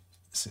happening.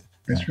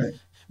 That's right.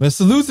 But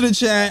salute to the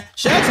chat.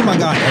 Shout out to my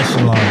guy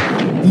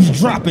Echelon, who's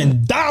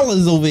dropping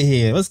dollars over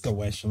here. Let's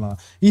go, Echelon.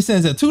 He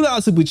sends a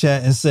 $2 super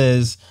chat and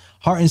says,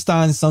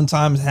 Hartenstein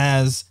sometimes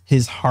has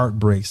his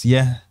heartbreaks.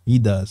 Yeah, he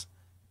does.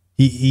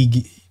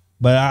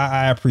 But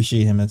I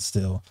appreciate him and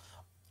still.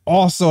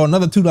 Also,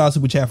 another $2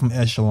 super chat from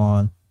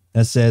Echelon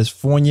that says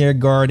Fournier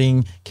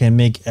guarding can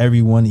make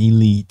everyone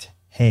elite.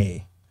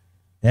 Hey.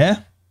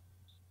 Yeah.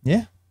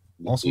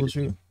 Also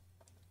true.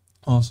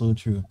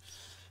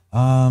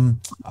 All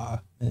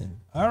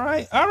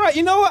right.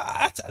 You know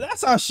what?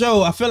 That's our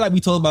show. I feel like we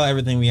talked about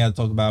everything we had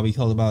to talk about. We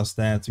talked about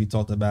stats. We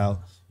talked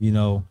about,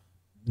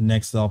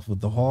 next off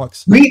with the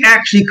Hawks. We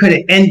actually could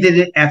have ended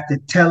it after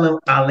telling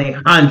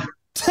Alejandro.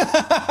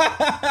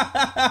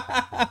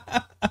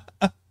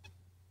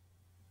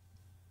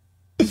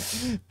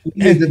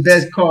 He's the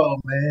best call,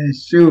 man.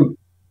 Shoot.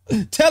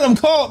 Tell him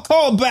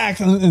call back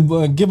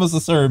and give us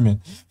a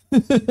sermon.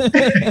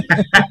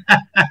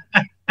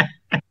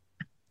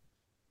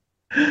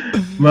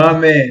 My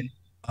man.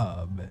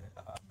 Oh man.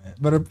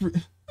 But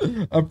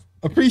I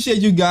appreciate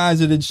you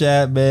guys in the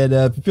chat, man.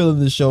 If you're feeling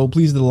the show,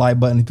 please hit the like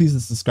button, please hit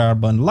the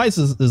subscribe button. Lights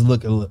is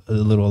look a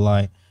little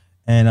light.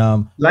 And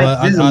I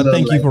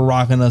thank you for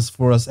rocking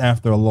us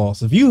after a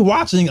loss. If you're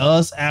watching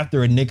us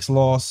after a Knicks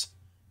loss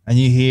and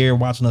you're here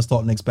watching us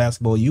talk Knicks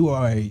basketball, you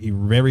are a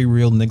very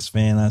real Knicks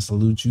fan. I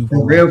salute you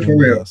for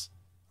real. Us.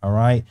 All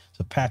right.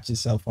 So pat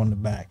yourself on the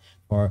back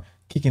for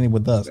kicking it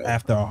with us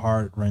after a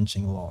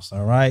heart-wrenching loss.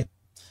 All right.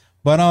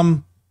 But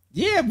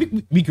yeah,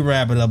 we can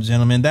wrap it up,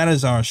 gentlemen. That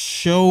is our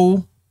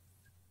show.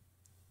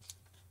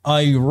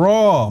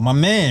 Raw, my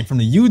man from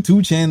the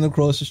YouTube channel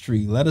across the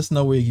street. Let us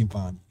know where you can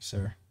find you,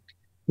 sir.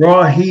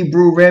 Raw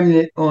Hebrew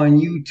Remnant on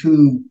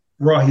YouTube.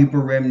 Raw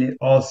Hebrew Remnant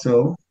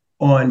also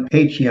on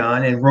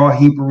Patreon, and Raw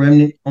Hebrew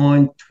Remnant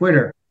on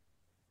Twitter.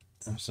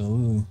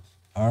 Absolutely.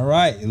 All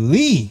right,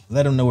 Lee,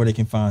 let them know where they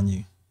can find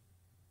you.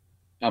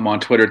 I'm on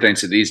Twitter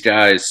thanks to these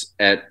guys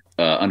at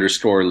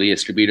 _ Lee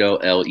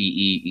Escobedo,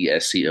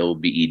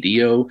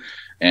 LEEESCOBEDO.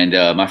 And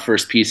my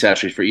first piece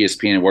actually for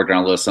ESPN and working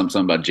on a little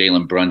something about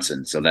Jalen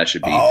Brunson. So that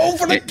should be.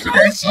 For the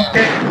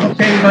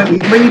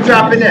Okay. When you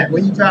dropping that?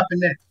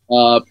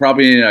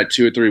 Probably in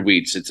 2 or 3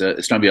 weeks. It's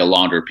going to be a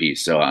longer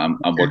piece. So I'm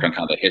working on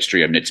kind of the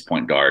history of Knicks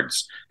point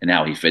guards and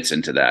how he fits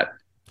into that.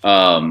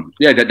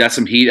 That's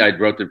some heat. I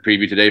wrote the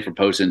preview today for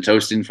Post and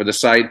Toasting for the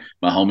site.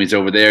 My homies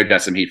over there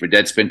got some heat for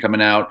Deadspin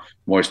coming out.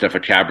 More stuff for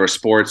Cabra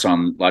Sports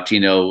on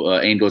Latino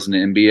angles in the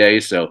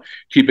NBA. So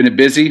keeping it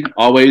busy.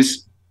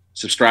 Always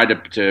subscribe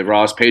to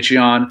Raw's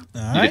Patreon.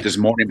 You get those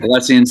morning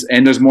blessings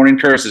and those morning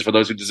curses for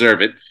those who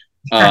deserve it.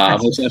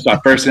 That's my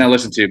first thing I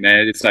listen to,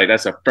 man. It's like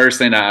that's the first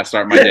thing that I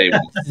start my day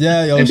with.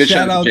 And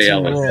shout out to J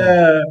Ellis.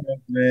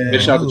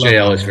 Big shout out to J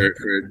Ellis for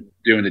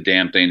doing the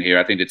damn thing here.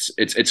 I think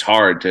it's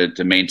hard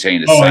to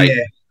maintain a site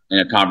and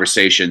a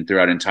conversation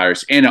throughout an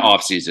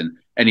off season,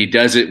 and he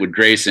does it with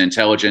grace and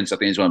intelligence. I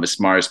think he's one of the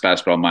smartest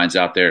basketball minds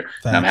out there,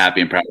 and I'm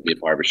happy and proud to be a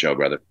part of the show,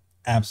 brother.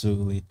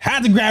 Absolutely,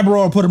 had to grab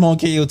Raw and put him on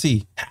KOT.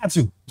 Had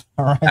to.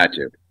 All right, had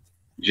to.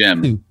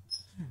 Jim,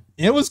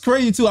 it was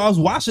crazy too. I was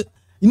watching.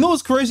 You know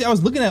what's crazy? I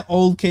was looking at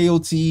old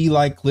KOT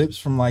like clips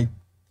from like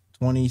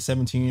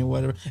 2017 or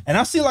whatever, and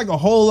I see like a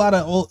whole lot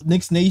of old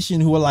Knicks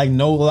Nation who are like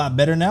know a lot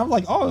better now. I'm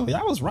like, oh,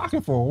 I was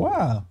rocking for a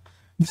while.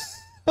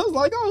 I was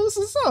like, oh, this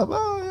is up.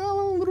 Oh,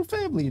 y'all a little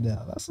family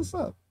now. That's what's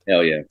up.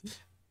 Hell yeah.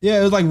 Yeah,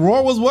 it was like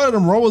Raw was one of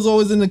them. Raw was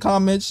always in the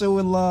comments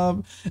showing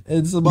love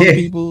and some other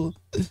people.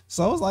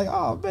 So I was like,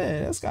 oh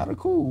man, that's kind of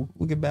cool.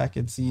 Looking back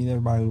and seeing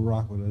everybody who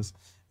rock with us.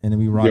 And then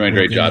we rock. Doing a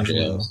great job,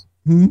 J Ellis.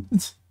 Doing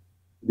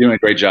a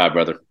great job,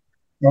 brother.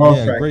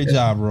 Yeah, great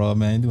job, Raw,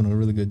 man. Doing a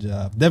really good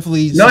job.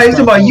 Definitely. No, he's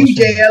talking about you,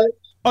 J Ellis.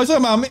 Oh, he's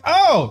talking about me.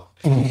 Oh.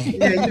 Yeah,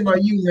 he's talking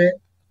about you, man.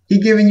 He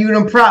giving you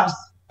them props.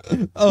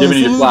 Oh, giving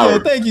you the flower.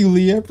 Thank you,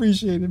 Lee. I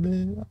appreciate it,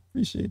 man. I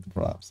appreciate the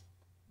props.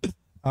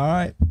 All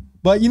right.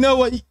 But you know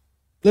what?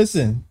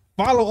 Listen,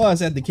 follow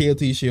us at the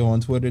KOT Show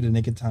on Twitter, the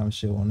Knick of Time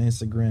Show on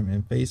Instagram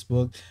and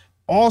Facebook.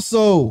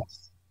 Also,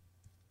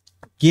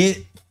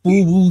 get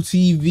Fubu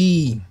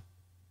TV.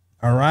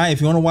 All right.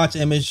 If you want to watch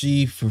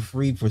MSG for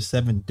free for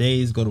 7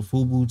 days, go to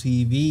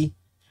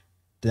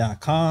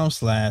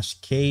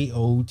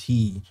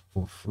FubuTV.com/KOT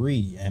for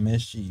free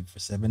MSG for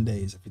 7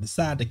 days. If you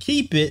decide to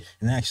keep it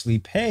and actually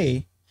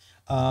pay,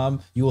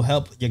 you will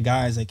help your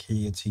guys at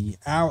KOT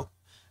out.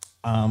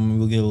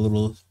 We'll get a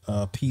little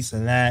piece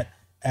of that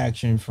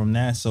action from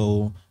that.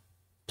 So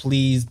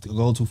please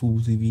go to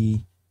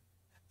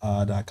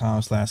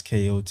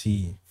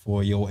FubuTV.com/KOT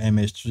for your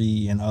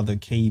MSG and other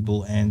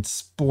cable and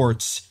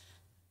sports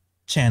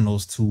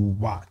channels to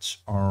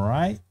watch. All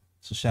right.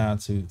 So shout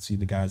out to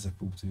the guys at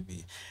Fubu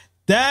TV.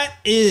 That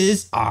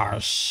is our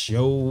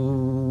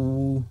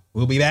show.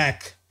 We'll be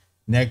back.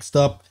 Next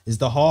up is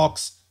the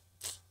Hawks.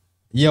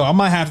 Yo, I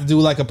might have to do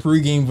like a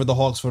pregame for the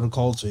Hawks for the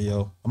culture,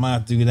 yo. I might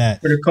have to do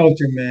that. For the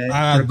culture, man.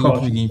 I have to do a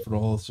pregame for the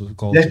Hawks for the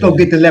culture. Let's go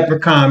get the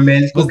leprechaun,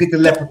 man. Let's go get the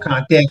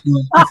leprechaun. Thank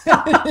you.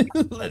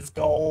 Let's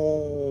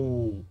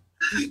go.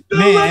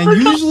 Man,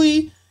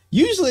 and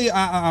usually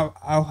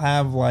I'll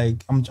have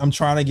like I'm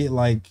trying to get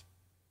like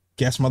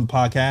guests from other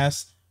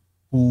podcasts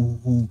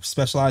who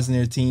specialize in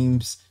their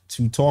teams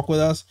to talk with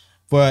us.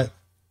 But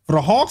for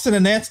the Hawks and the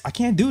Nets, I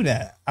can't do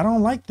that. I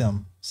don't like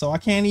them. So I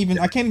can't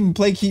even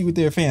play key with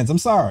their fans. I'm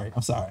sorry.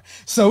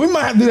 So we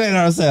might have to do that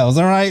ourselves,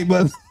 all right?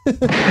 But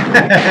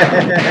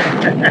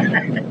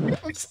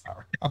I'm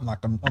sorry. I'm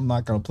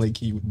not gonna play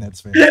key with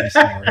Nets fans. I'm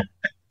sorry.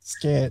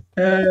 Scared.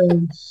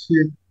 Oh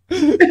shit.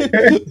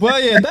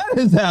 But yeah, that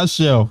is our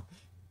show.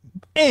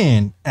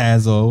 And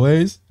as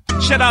always,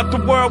 shout out to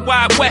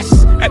Worldwide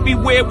West.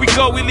 Everywhere we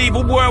go, we leave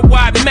a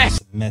worldwide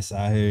mess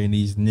out here in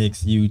these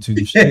Knicks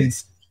YouTube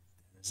streets.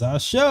 It's our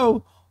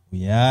show.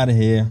 We out of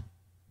here.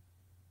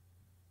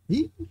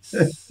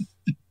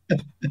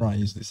 Ron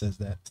usually says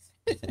that.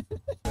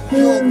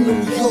 York, New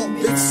York,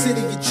 big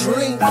city of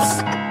dreams.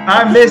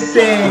 I'm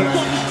missing.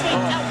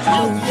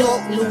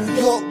 New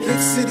York, big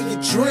city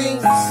of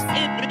dreams.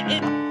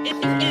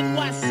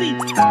 NYC.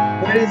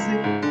 What is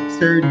it?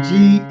 Sir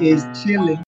G is chilling.